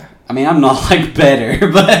podcast. Yeah. I mean, I'm not, like, better,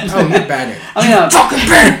 but... Oh, you're better. I mean, fucking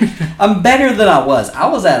better! I'm better than I was. I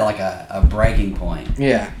was at, like, a breaking point.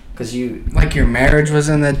 Yeah. Because you... Like, your marriage was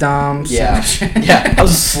in the dumps. Yeah. Yeah. I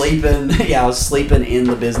was sleeping. Yeah, I was sleeping in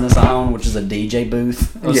the business I own, which is a DJ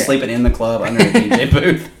booth. I was sleeping in the club under a DJ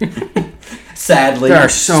booth. Sadly. There are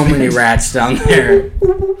so many rats down there.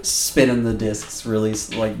 Spinning the discs really,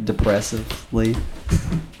 like, depressively.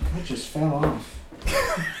 It just fell off.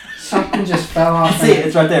 Something just fell off. See it.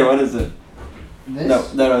 It's right there. What is it?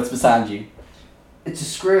 This? No, it's beside you. It's a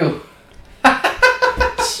screw.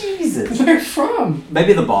 Jesus. Where from?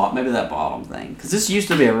 Maybe that bottom thing. Because this used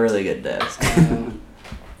to be a really good desk.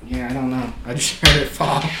 Yeah, I don't know. I just heard it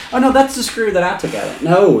fall. Oh, no, that's the screw that I took out of it.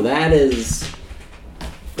 No, that is...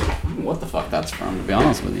 What the fuck that's from, to be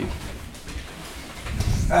honest with you.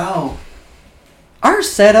 Oh. Our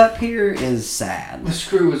setup here is sad. The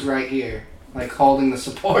screw was right here. Like holding the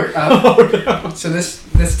support up. Oh, no. So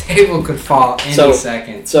this table could fall any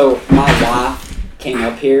second. So my wife came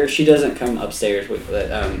up here. She doesn't come upstairs with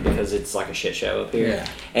because it's like a shit show up here. Yeah.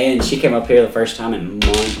 And she came up here the first time in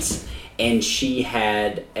months, and she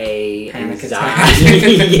had a panic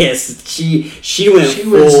anxiety. Yes, she went. She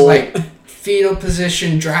was like fetal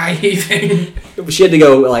position, dry heaving. She had to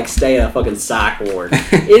go like stay in a fucking psych ward.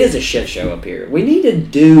 It is a shit show up here. We need to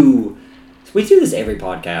do. We do this every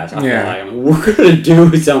podcast. I feel like. I mean, we're gonna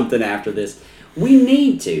do something after this. We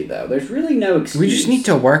need to though. There's really no excuse. We just need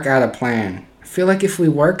to work out a plan. I feel like if we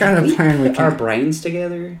work out a plan, we put can. Our brains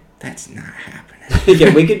together. That's not happening.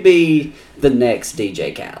 Yeah, we could be the next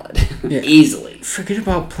DJ Khaled. Yeah. Easily. Forget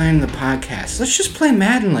about planning the podcast. Let's just play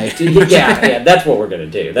Madden later. Yeah, that's what we're going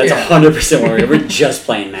to do. That's 100% what we're just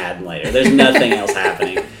playing Madden later. There's nothing else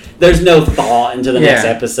happening. There's no thought into the next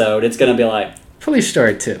episode. It's going to be like... Police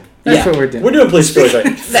Story 2. That's what we're doing. We're doing Police Story 2.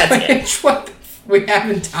 That's it. What we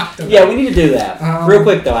haven't talked about. Yeah, we need to do that. Real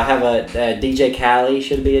quick, though, I have a DJ Khaled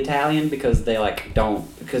should be Italian because they, like, don't...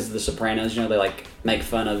 Because the Sopranos, you know, they, like, make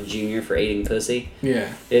fun of Junior for eating pussy.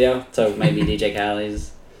 Yeah. You know? So maybe DJ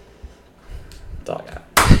Khaled's... That's all I got.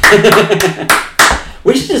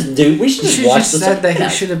 We should just watch the said that he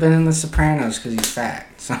should have been in the Sopranos because he's fat.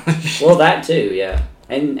 So. Well, that too, yeah.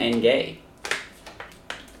 And gay.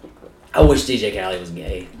 I wish DJ Khaled was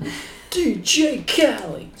gay. DJ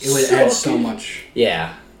Khaled. It would add so much.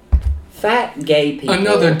 Yeah. Fat gay people.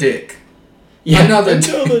 Another dick. Yeah, another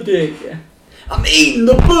dick. Yeah. I'm eating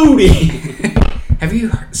the booty. Have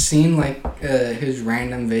you seen like his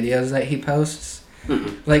random videos that he posts?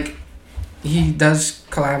 Mm-mm. Like, he does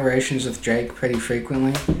collaborations with Drake pretty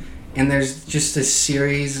frequently, and there's just a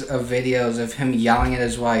series of videos of him yelling at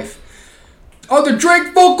his wife, "Are the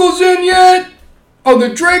Drake vocals in yet? Are the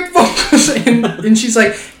Drake vocals in?" And she's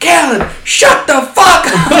like, "Khaled, shut the fuck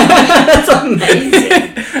up!" That's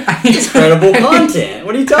amazing. Incredible content.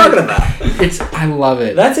 What are you talking about? I love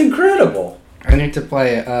it. That's incredible. I need to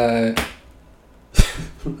play it.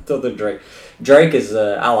 Drake is,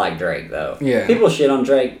 I like Drake, though. Yeah. People shit on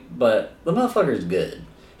Drake, but the motherfucker's good.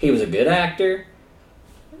 He was a good actor,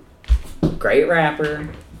 great rapper.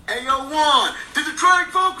 Hey, yo, Juan, did the Drake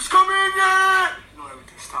folks come in yet? You know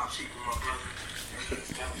everything's top secret, my brother.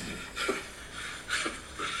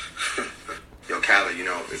 Yo, Khaled, you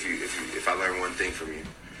know, if I learned one thing from you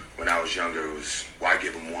when I was younger, it was why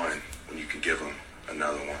give him one when you could give him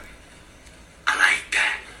another one. I like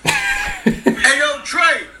that. Hey, yo,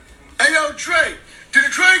 Drake. Hey, yo, Drake. Did the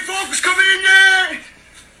Drake folks come in yet?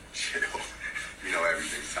 Chill. You know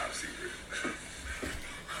everything's top secret.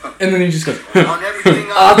 And then he just goes, On everything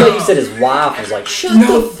I thought you said his wife was like, shut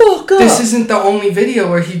the fuck up. This isn't the only video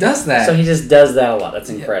where he does that. So he just does that a lot. That's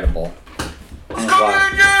incredible. Come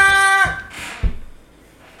in yet?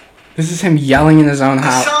 This is him yelling in his own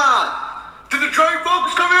house. Hassan, did the Drake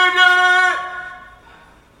folks come in yet?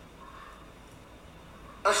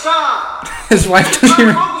 Hassan, His wife did the doesn't Drake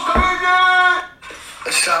even... folks come in yet?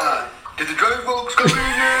 Hassan, did the Drake folks come in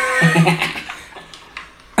yet?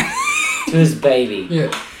 To his baby.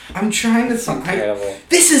 Yeah. I'm trying to think. Incredible.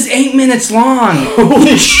 This is 8 minutes long.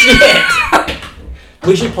 Holy shit!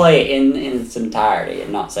 We should play it in its entirety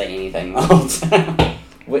and not say anything the whole time.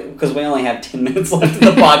 because we only have 10 minutes left in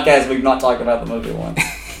the podcast. We've not talked about the movie once.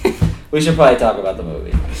 We should probably talk about the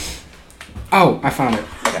movie. Oh, I found it.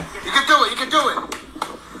 Okay. You can do it. You can do it.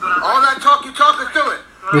 All that talk you talk, let's do it.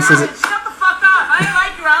 This is it. Shut the fuck up. I don't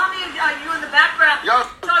like you. I don't need you in the background. Yo,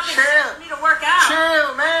 talking. chill. You need to work out.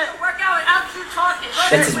 Chill, man. Work out without you talking.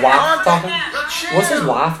 That's his wife talking? Yo, chill. What's his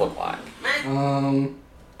wife look like? Um,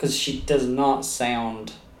 Because she does not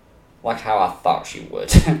sound like how I thought she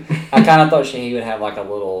would. I kind of thought he would have like a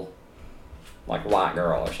little, like, white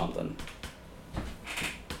girl or something.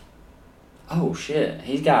 Oh shit,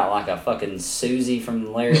 he's got like a fucking Susie from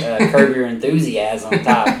Curb Your Enthusiasm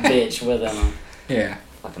type bitch with him. yeah.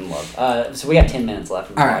 Fucking love. So we got 10 minutes left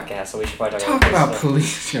in the All right. podcast, so we should probably Talk about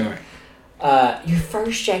police. Sure. your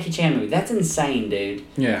first Jackie Chan movie. That's insane, dude.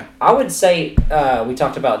 Yeah. I would say we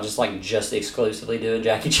talked about just exclusively doing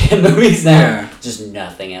Jackie Chan movies now. Yeah. Just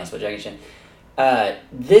nothing else but Jackie Chan.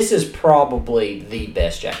 This is probably the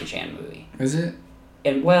best Jackie Chan movie. Is it?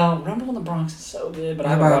 And well, Rumble in the Bronx is so good, but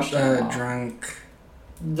I What haven't about watched it in a while. Drunk?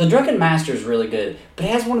 The Drunken Master is really good, but it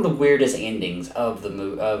has one of the weirdest endings of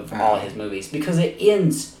all his movies because it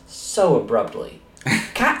ends so abruptly.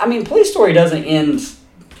 I mean, Police Story doesn't end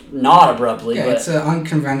not abruptly, Yeah, but it's an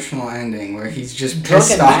unconventional ending where he's just Drunken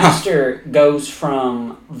pissed off. Master goes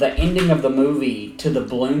from the ending of the movie to the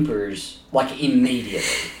bloopers like immediately.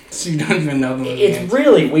 So you don't even know the movie. It's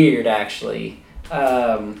really weird, actually.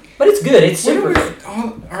 But it's good. It's super good.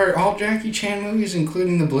 Are all Jackie Chan movies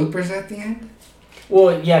including the bloopers at the end?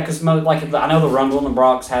 Well, yeah, because I know the Rumble in the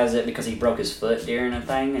Bronx has it because he broke his foot during a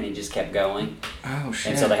thing and he just kept going. Oh,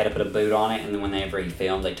 shit. And so they had to put a boot on it, and then whenever he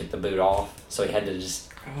filmed, they took the boot off. So he had to just...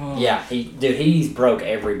 Oh. Yeah, he's broke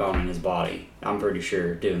every bone in his body, I'm pretty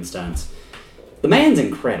sure, doing stunts. The man's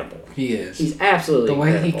incredible. He is. He's absolutely the way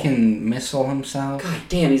incredible. he can missile himself. God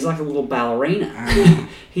damn, he's like a little ballerina. I know.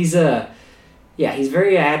 He's he's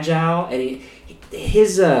very agile, and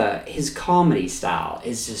his comedy style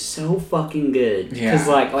is just so fucking good. Because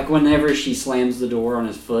Yeah. like whenever she slams the door on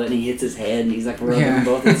his foot and he hits his head and he's like rubbing them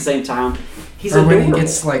both at the same time, he's or adorable. when he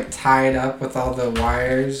gets like tied up with all the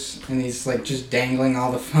wires and he's like just dangling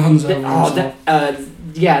all the phones over himself.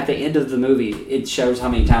 Yeah, at the end of the movie, it shows how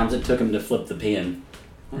many times it took him to flip the pin.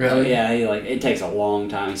 Really? Yeah, it takes a long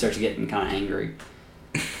time. He starts getting kind of angry.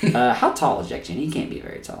 How tall is Jackie Chan? He can't be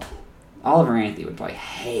very tall. Oliver Anthony would probably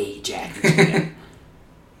hate Jackie Chan.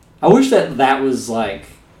 I wish that was like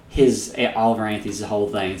Oliver Anthony's whole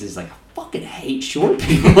thing. He's like, I fucking hate short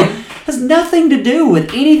people. Has nothing to do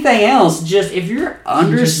with anything else. Just if you're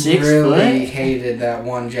under he just 6 really foot. hated that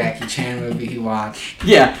one Jackie Chan movie he watched.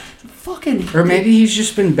 Yeah. Fucking. Or maybe he's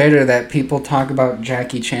just been bitter that people talk about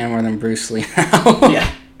Jackie Chan more than Bruce Lee now.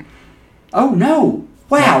 Yeah. Oh no!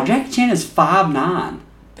 Wow, Jackie Chan is 5'9".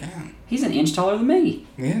 Damn. He's an inch taller than me.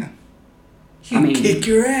 Yeah. I mean, kick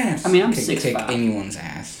your ass. I mean, I'm kick 6'5". anyone's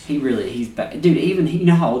ass. He's back. Dude, even you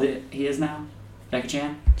know how old he is now? Jackie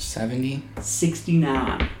Chan? 70?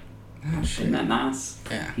 69. Oh, shit. Isn't that nice?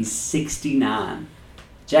 Yeah. He's 69.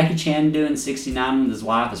 Jackie Chan doing 69 with his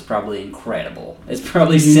wife is probably incredible. It's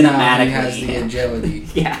probably cinematically. He has the agility.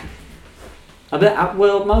 Yeah. I bet.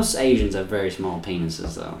 Well, most Asians have very small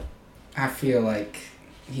penises, though. I feel like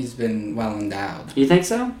he's been well endowed. You think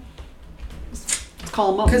so? Let's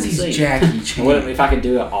call him up. Because and he's see. Jackie Chan. What if I could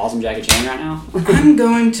do an awesome Jackie Chan right now? I'm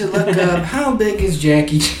going to look up how big is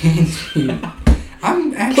Jackie Chan's feet.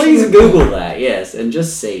 I'm actually. Please Google that, yes, and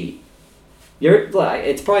just see.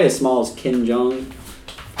 It's probably as small as Kim Jong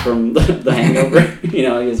from the Hangover. You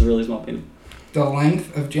know, he has a really small penis. The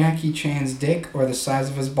length of Jackie Chan's dick or the size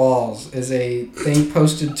of his balls is a thing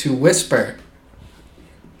posted to Whisper.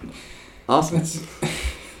 Awesome. That's.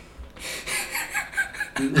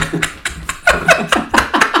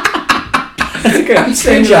 That's a great. I'm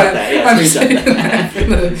saying Screenshot that. Yeah, I'm screenshot saying that. that for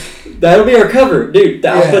the- That'll be our cover, dude.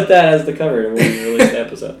 I'll Yeah. put that as the cover when we release the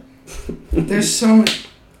episode. There's so much.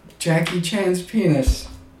 Jackie Chan's penis.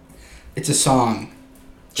 It's a song.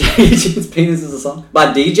 Jackie Chan's penis is a song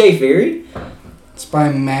by DJ Fury. It's by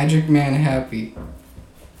Magic Man Happy.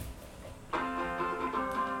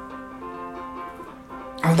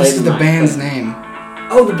 Oh, this is the band's name.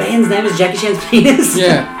 Oh, the band's name is Jackie Chan's penis.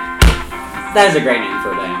 Yeah. That is a great name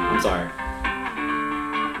for a band. I'm sorry.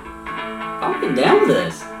 I'm getting down with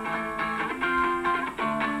this.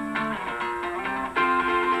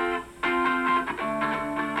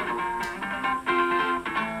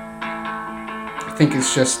 I think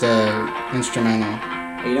it's just instrumental.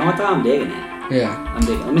 You know what though? I'm digging it. Yeah. I'm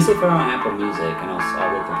digging it. Let me see if they're on Apple Music and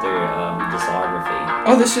I'll look up their discography.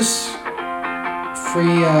 Oh, this is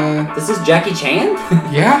free. This is Jackie Chan?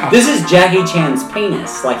 Yeah. This is Jackie Chan's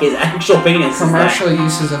penis. Like his actual penis. Commercial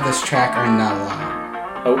uses of this track are not allowed.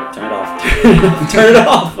 Oh, turn it off. Turn it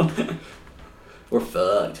off. We're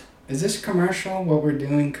fucked. Is this commercial? What we're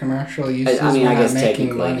doing commercial uses? I we're guess not making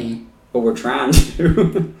technically. money. But we're trying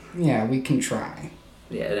to. Yeah, we can try.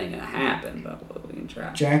 Yeah, it ain't gonna happen, but we can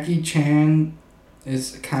try. Jackie Chan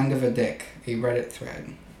is kind of a dick. A Reddit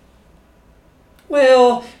thread.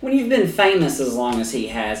 Well, when you've been famous as long as he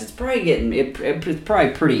has, it's probably it's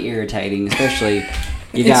probably pretty irritating, especially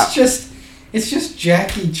It's just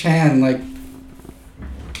Jackie Chan, like.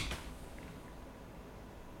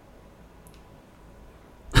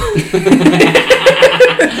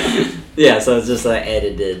 Yeah, so it's just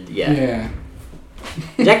edited. Yeah. Yeah.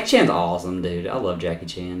 Jackie Chan's awesome, dude. I love Jackie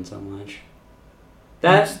Chan so much.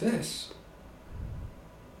 What's this?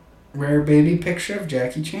 Rare baby picture of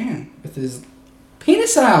Jackie Chan with his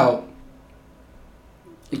penis out.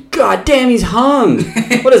 God damn, he's hung.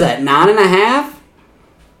 What is that? 9.5?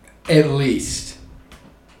 At least.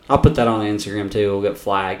 I'll put that on Instagram too. We'll get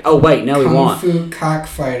flagged. Oh wait, no, we won't. Kung Fu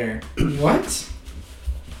Cockfighter. What?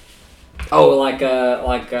 Oh, like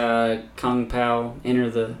Kung Pao, Enter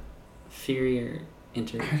the Fury, or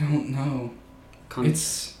Enter. I don't know.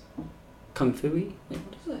 It's Kung Fu-y? What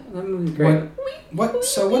is that? That movie's great.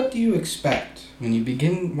 So what do you expect when you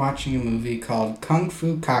begin watching a movie called Kung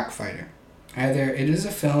Fu Cockfighter? Either it is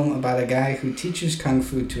a film about a guy who teaches kung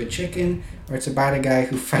fu to a chicken, or it's about a guy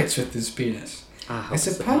who fights with his penis. I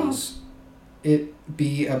suppose it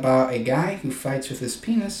be about a guy who fights with his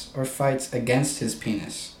penis, or fights against his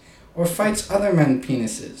penis, or fights other men's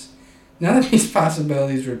penises. None of these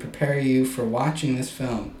possibilities would prepare you for watching this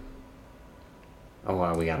film. Oh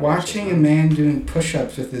wow, we got Watching a man doing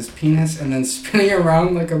push-ups with his penis and then spinning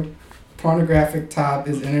around like a pornographic top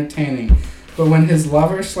is entertaining. But when his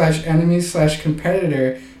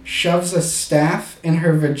lover/enemy/competitor shoves a staff in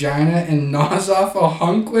her vagina and gnaws off a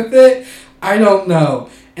hunk with it, I don't know.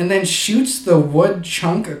 And then shoots the wood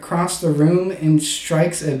chunk across the room and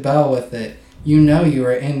strikes a bell with it, you know you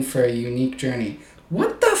are in for a unique journey.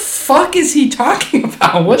 What the fuck is he talking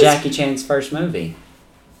about? Jackie Chan's first movie.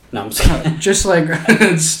 No, I'm just kidding. Just like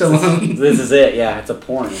Stallone. This is it, yeah. It's a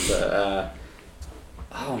porn. It's a,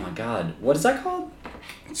 oh my god. What is that called?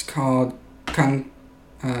 It's called Kung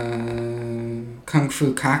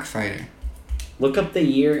Fu Cockfighter. Look up the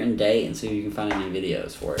year and date and see if you can find any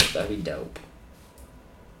videos for it. That'd be dope.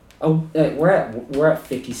 Oh, we're at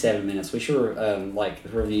 57 minutes. We should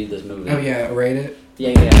review this movie. Oh yeah, rate it.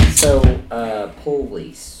 Yeah. So,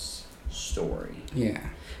 Police Story. Yeah.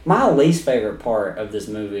 My least favorite part of this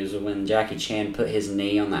movie is when Jackie Chan put his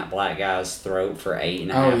knee on that black guy's throat for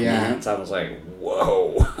 8.5 minutes. I was like,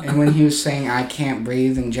 whoa. And when he was saying, I can't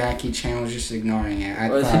breathe, and Jackie Chan was just ignoring it.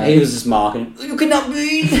 He was just mocking. You cannot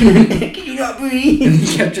breathe. Can you not breathe? And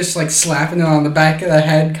he kept just like slapping it on the back of the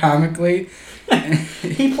head comically.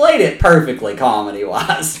 He played it perfectly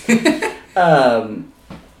comedy-wise. Kung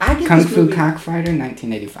Fu Cockfighter,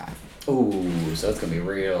 1985. Ooh, so it's going to be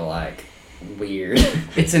real, weird.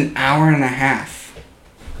 It's an hour and a half.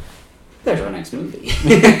 There's our next movie.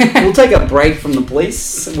 We'll take a break from the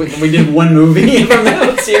police. We did one movie from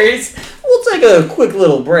that series. We'll take a quick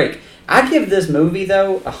little break. I give this movie,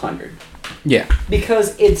 though, 100. Yeah.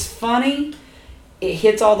 Because it's funny. It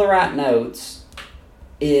hits all the right notes.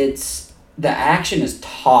 The action is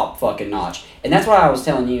top fucking notch. And that's what I was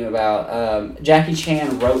telling you about. Jackie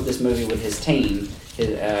Chan wrote this movie with his team.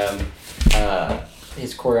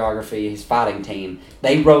 His choreography, his fighting team.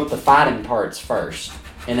 They wrote the fighting parts first.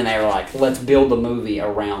 And then they were like, let's build the movie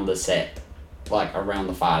around the set. Around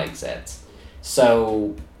the fighting sets.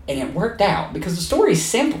 So, and it worked out. Because the story's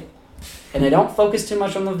simple. And they don't focus too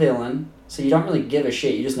much on the villain. So you don't really give a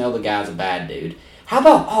shit. You just know the guy's a bad dude. How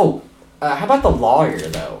about the lawyer,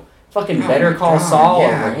 though? Fucking Better Call Saul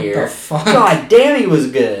over here. What the fuck? God damn, he was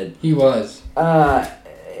good. He was.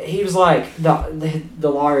 He was like, the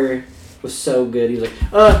lawyer was so good. He was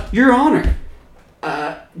like, Your Honor,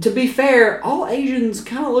 to be fair, all Asians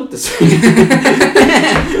kind of look the same.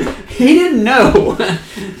 He didn't know.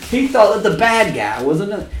 He thought that the bad guy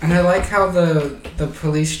wasn't it. And I like how the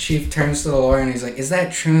police chief turns to the lawyer and he's like, is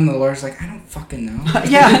that true? And the lawyer's like, I don't fucking know.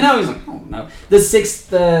 Yeah, I know. He's like, oh no. The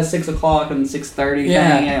 6 o'clock and 6:30 thing.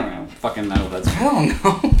 I don't fucking know. I don't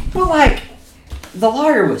know. Well, the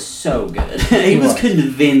lawyer was so good. He was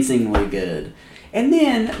convincingly good. And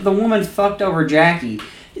then the woman fucked over Jackie.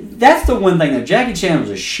 That's the one thing, though. Jackie Chan was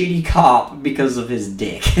a shitty cop because of his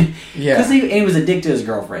dick. Yeah. Because he was a dick to his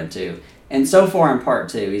girlfriend, too. And so far in part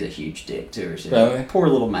 2, he's a huge dick to her. Really? Poor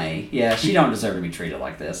little May. Yeah, she don't deserve to be treated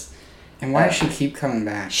like this. And why does she keep coming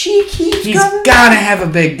back? She keeps He's coming gotta have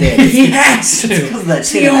a big dick. He has to. because that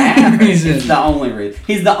It's the only reason. It's the only reason.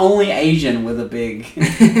 He's the only Asian with a big.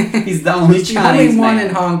 He's the only He's the Chinese only one man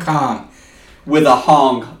in Hong Kong. with a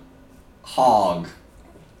hog.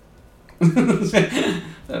 Just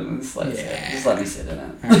let me sit in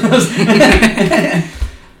it.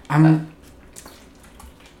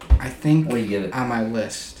 I think What do you give it? on my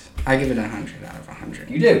list, I give it 100 out of 100.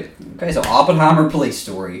 You do. Okay, so Oppenheimer, Police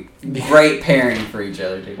Story. Great pairing for each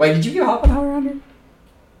other, dude. Wait, did you give Oppenheimer 100?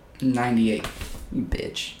 98. You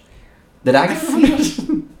bitch. Did I give it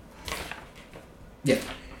 100? Yeah.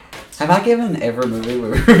 Have I given every movie we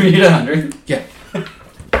reviewed 100? Yeah.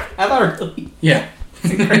 Have I really? Yeah.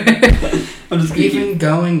 I'm just gonna Even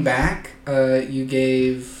going back, you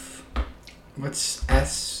gave, what's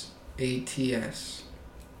SATS?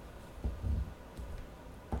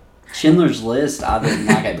 Schindler's List, I didn't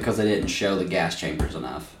like it because they didn't show the gas chambers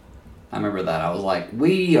enough. I remember that. I was like,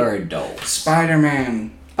 we are adults.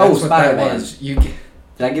 Spider-Man. Oh, That's what Spider-Man. that was. Did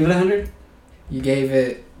I give it 100? You gave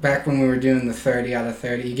it, back when we were doing the 30 out of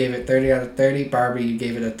 30, you gave it 30 out of 30. Barbie, you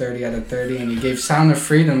gave it a 30 out of 30. And you gave Sound of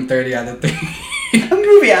Freedom 30 out of 30. A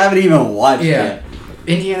movie I haven't even watched Yeah. yet.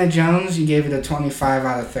 Indiana Jones, you gave it a 25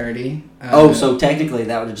 out of 30. So technically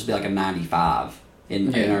that would just be like a 95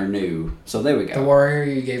 in our new. So there we go. The Warrior,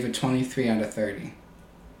 you gave it 23 out of 30.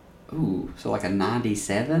 Ooh, so like a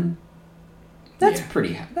 97? That's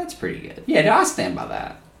pretty good. Yeah, no, I stand by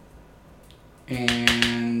that.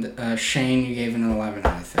 And Shane, you gave it an 11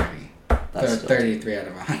 out of 30. That's still 33 out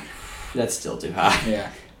of 100. That's still too high. Yeah.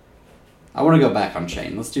 I want to go back on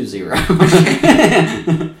Shane. Let's do 0.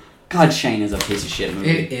 God, Shane is a piece of shit movie.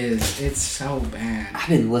 It is. It's so bad. I've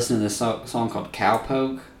been listening to this song called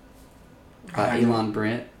Cowpoke by Elon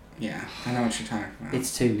Brent. Yeah, I know what you're talking about.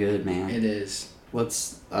 It's too good, man. It is.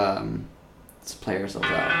 Let's play ourselves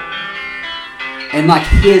out. And like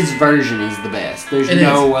his version is the best. There's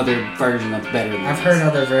no other version that's better than I've this. heard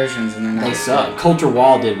other versions and they're not. They suck. good. Culture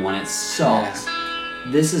Wall did one. It sucks.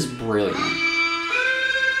 This is brilliant.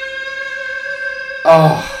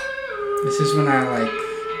 Oh. This is when I like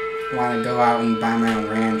want to go out and buy my own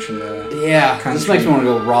ranch in the Yeah. country. This makes me want to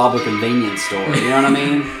go rob a convenience store. You know what I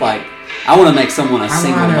mean? Like, I want to make someone a I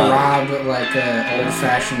single want to mother. rob like a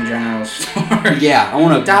old-fashioned general store. Yeah, I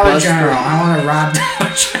want to Dollar General. I want to rob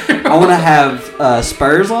Dollar General. I want to have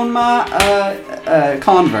Spurs on my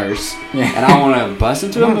Converse. Yeah. And I want to bust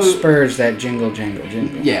into I a want movie. Spurs that jingle, jingle,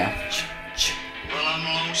 jingle. Yeah. Well,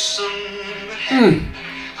 I'm lonesome, but Mm.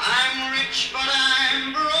 I'm rich, but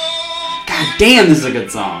I'm broke. God damn, this is a good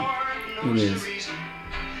song. It is.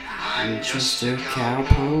 I'm just a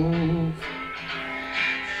cowpoke.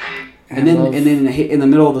 I And then love- in the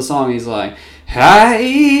middle of the song, he's like, I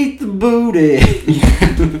eat the booty.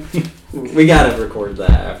 We gotta record that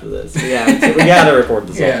after this. Yeah, we gotta record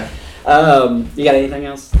the song. Yeah. You got anything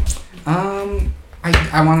else?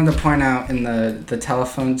 I wanted to point out in the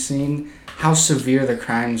telephone scene how severe the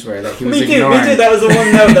crimes were that he was Me too. ignoring. That was the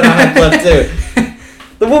one note that I had left too.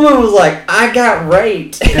 The woman was like, I got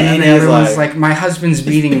raped. And then the he other one's like, my husband's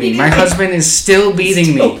beating me. My husband is still beating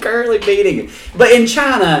still me. currently beating him. But in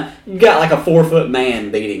China, you got like a 4-foot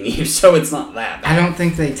man beating you, so it's not that bad. I don't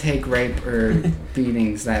think they take rape or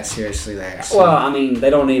beatings that seriously there. So. Well, I mean,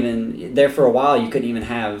 they don't even. There for a while, you couldn't even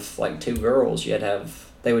have like 2 girls. You would have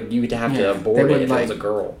to abort they it would, if it was a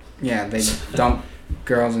girl. Yeah, they dump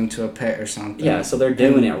girls into a pit or something. Yeah, so they're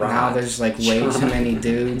doing it right. Now there's like way too many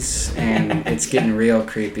dudes, and it's getting real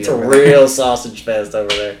creepy. It's a over real sausage fest over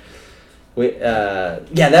there.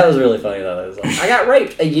 Yeah, that was really funny though. It was like, I got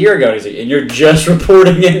raped a year ago, and you're just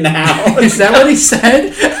reporting it now. there. Is that what he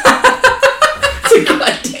said? It's like,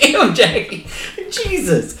 God damn, Jackie.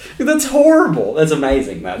 Jesus. That's horrible. That's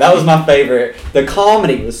amazing, man. That was my favorite. The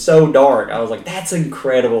comedy was so dark. I was like, that's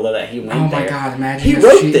incredible that he went Oh there. my god! He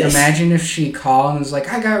wrote this. Imagine if she called and was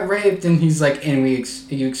like, "I got raped," and he's like, "And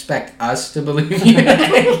you expect us to believe you?"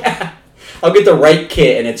 Yeah. I'll get the rape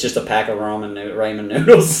kit, and it's just a pack of ramen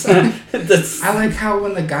noodles. That's, I like how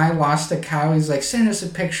when the guy lost a cow, he's like, "Send us a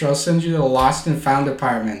picture. I'll send you to the lost and found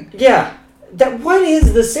department." yeah. What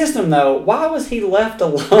is the system, though? Why was he left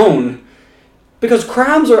alone? Because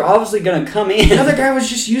crimes are obviously going to come in. The other guy was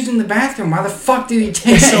just using the bathroom. Why the fuck did he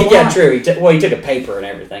take so long? Yeah, true. He took a paper and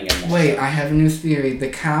everything. In there, Wait, so. I have a new theory. The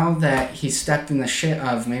cow that he stepped in the shit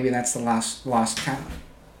of, maybe that's the lost cow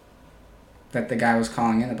that the guy was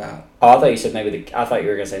calling in about. Oh, I thought you said I thought you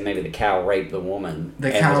were gonna say maybe the cow raped the woman.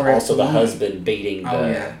 The and cow was raped also the the woman. husband beating the. Oh,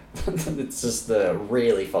 yeah. It's just the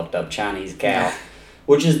really fucked up Chinese cow.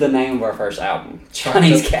 which is the name of our first album.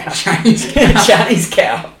 Chinese Cow. Chinese Cow. Chinese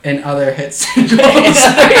Cow. And other hit Eat singles.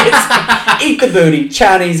 the booty,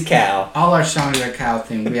 Chinese Cow. All our songs are cow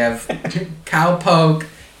themed. We have Cowpoke,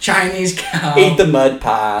 Chinese Cow. Eat the mud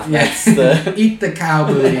pie. Yeah. That's the. Eat the cow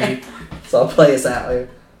booty. So I'll play us out here.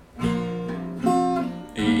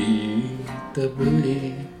 Eat the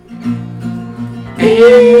booty.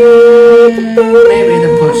 Eat Maybe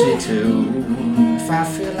the pussy too, if I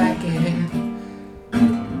feel like it.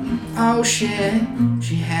 Oh shit,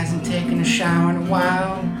 she hasn't taken a shower in a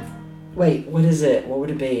while. Wait, what is it? What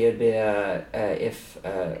would it be? It'd be if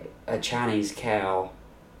a Chinese cow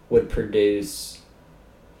would produce.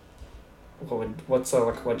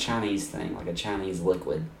 What Chinese thing? Like a Chinese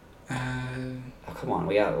liquid? Oh, come on,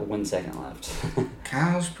 we got 1 second left.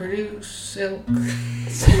 Cows produce silk. We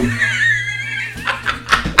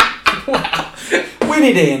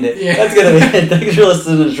need to end it. Yeah. That's gonna be it. Thanks for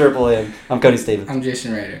listening to Triple M. I'm Cody Stevens. I'm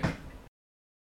Jason Rader.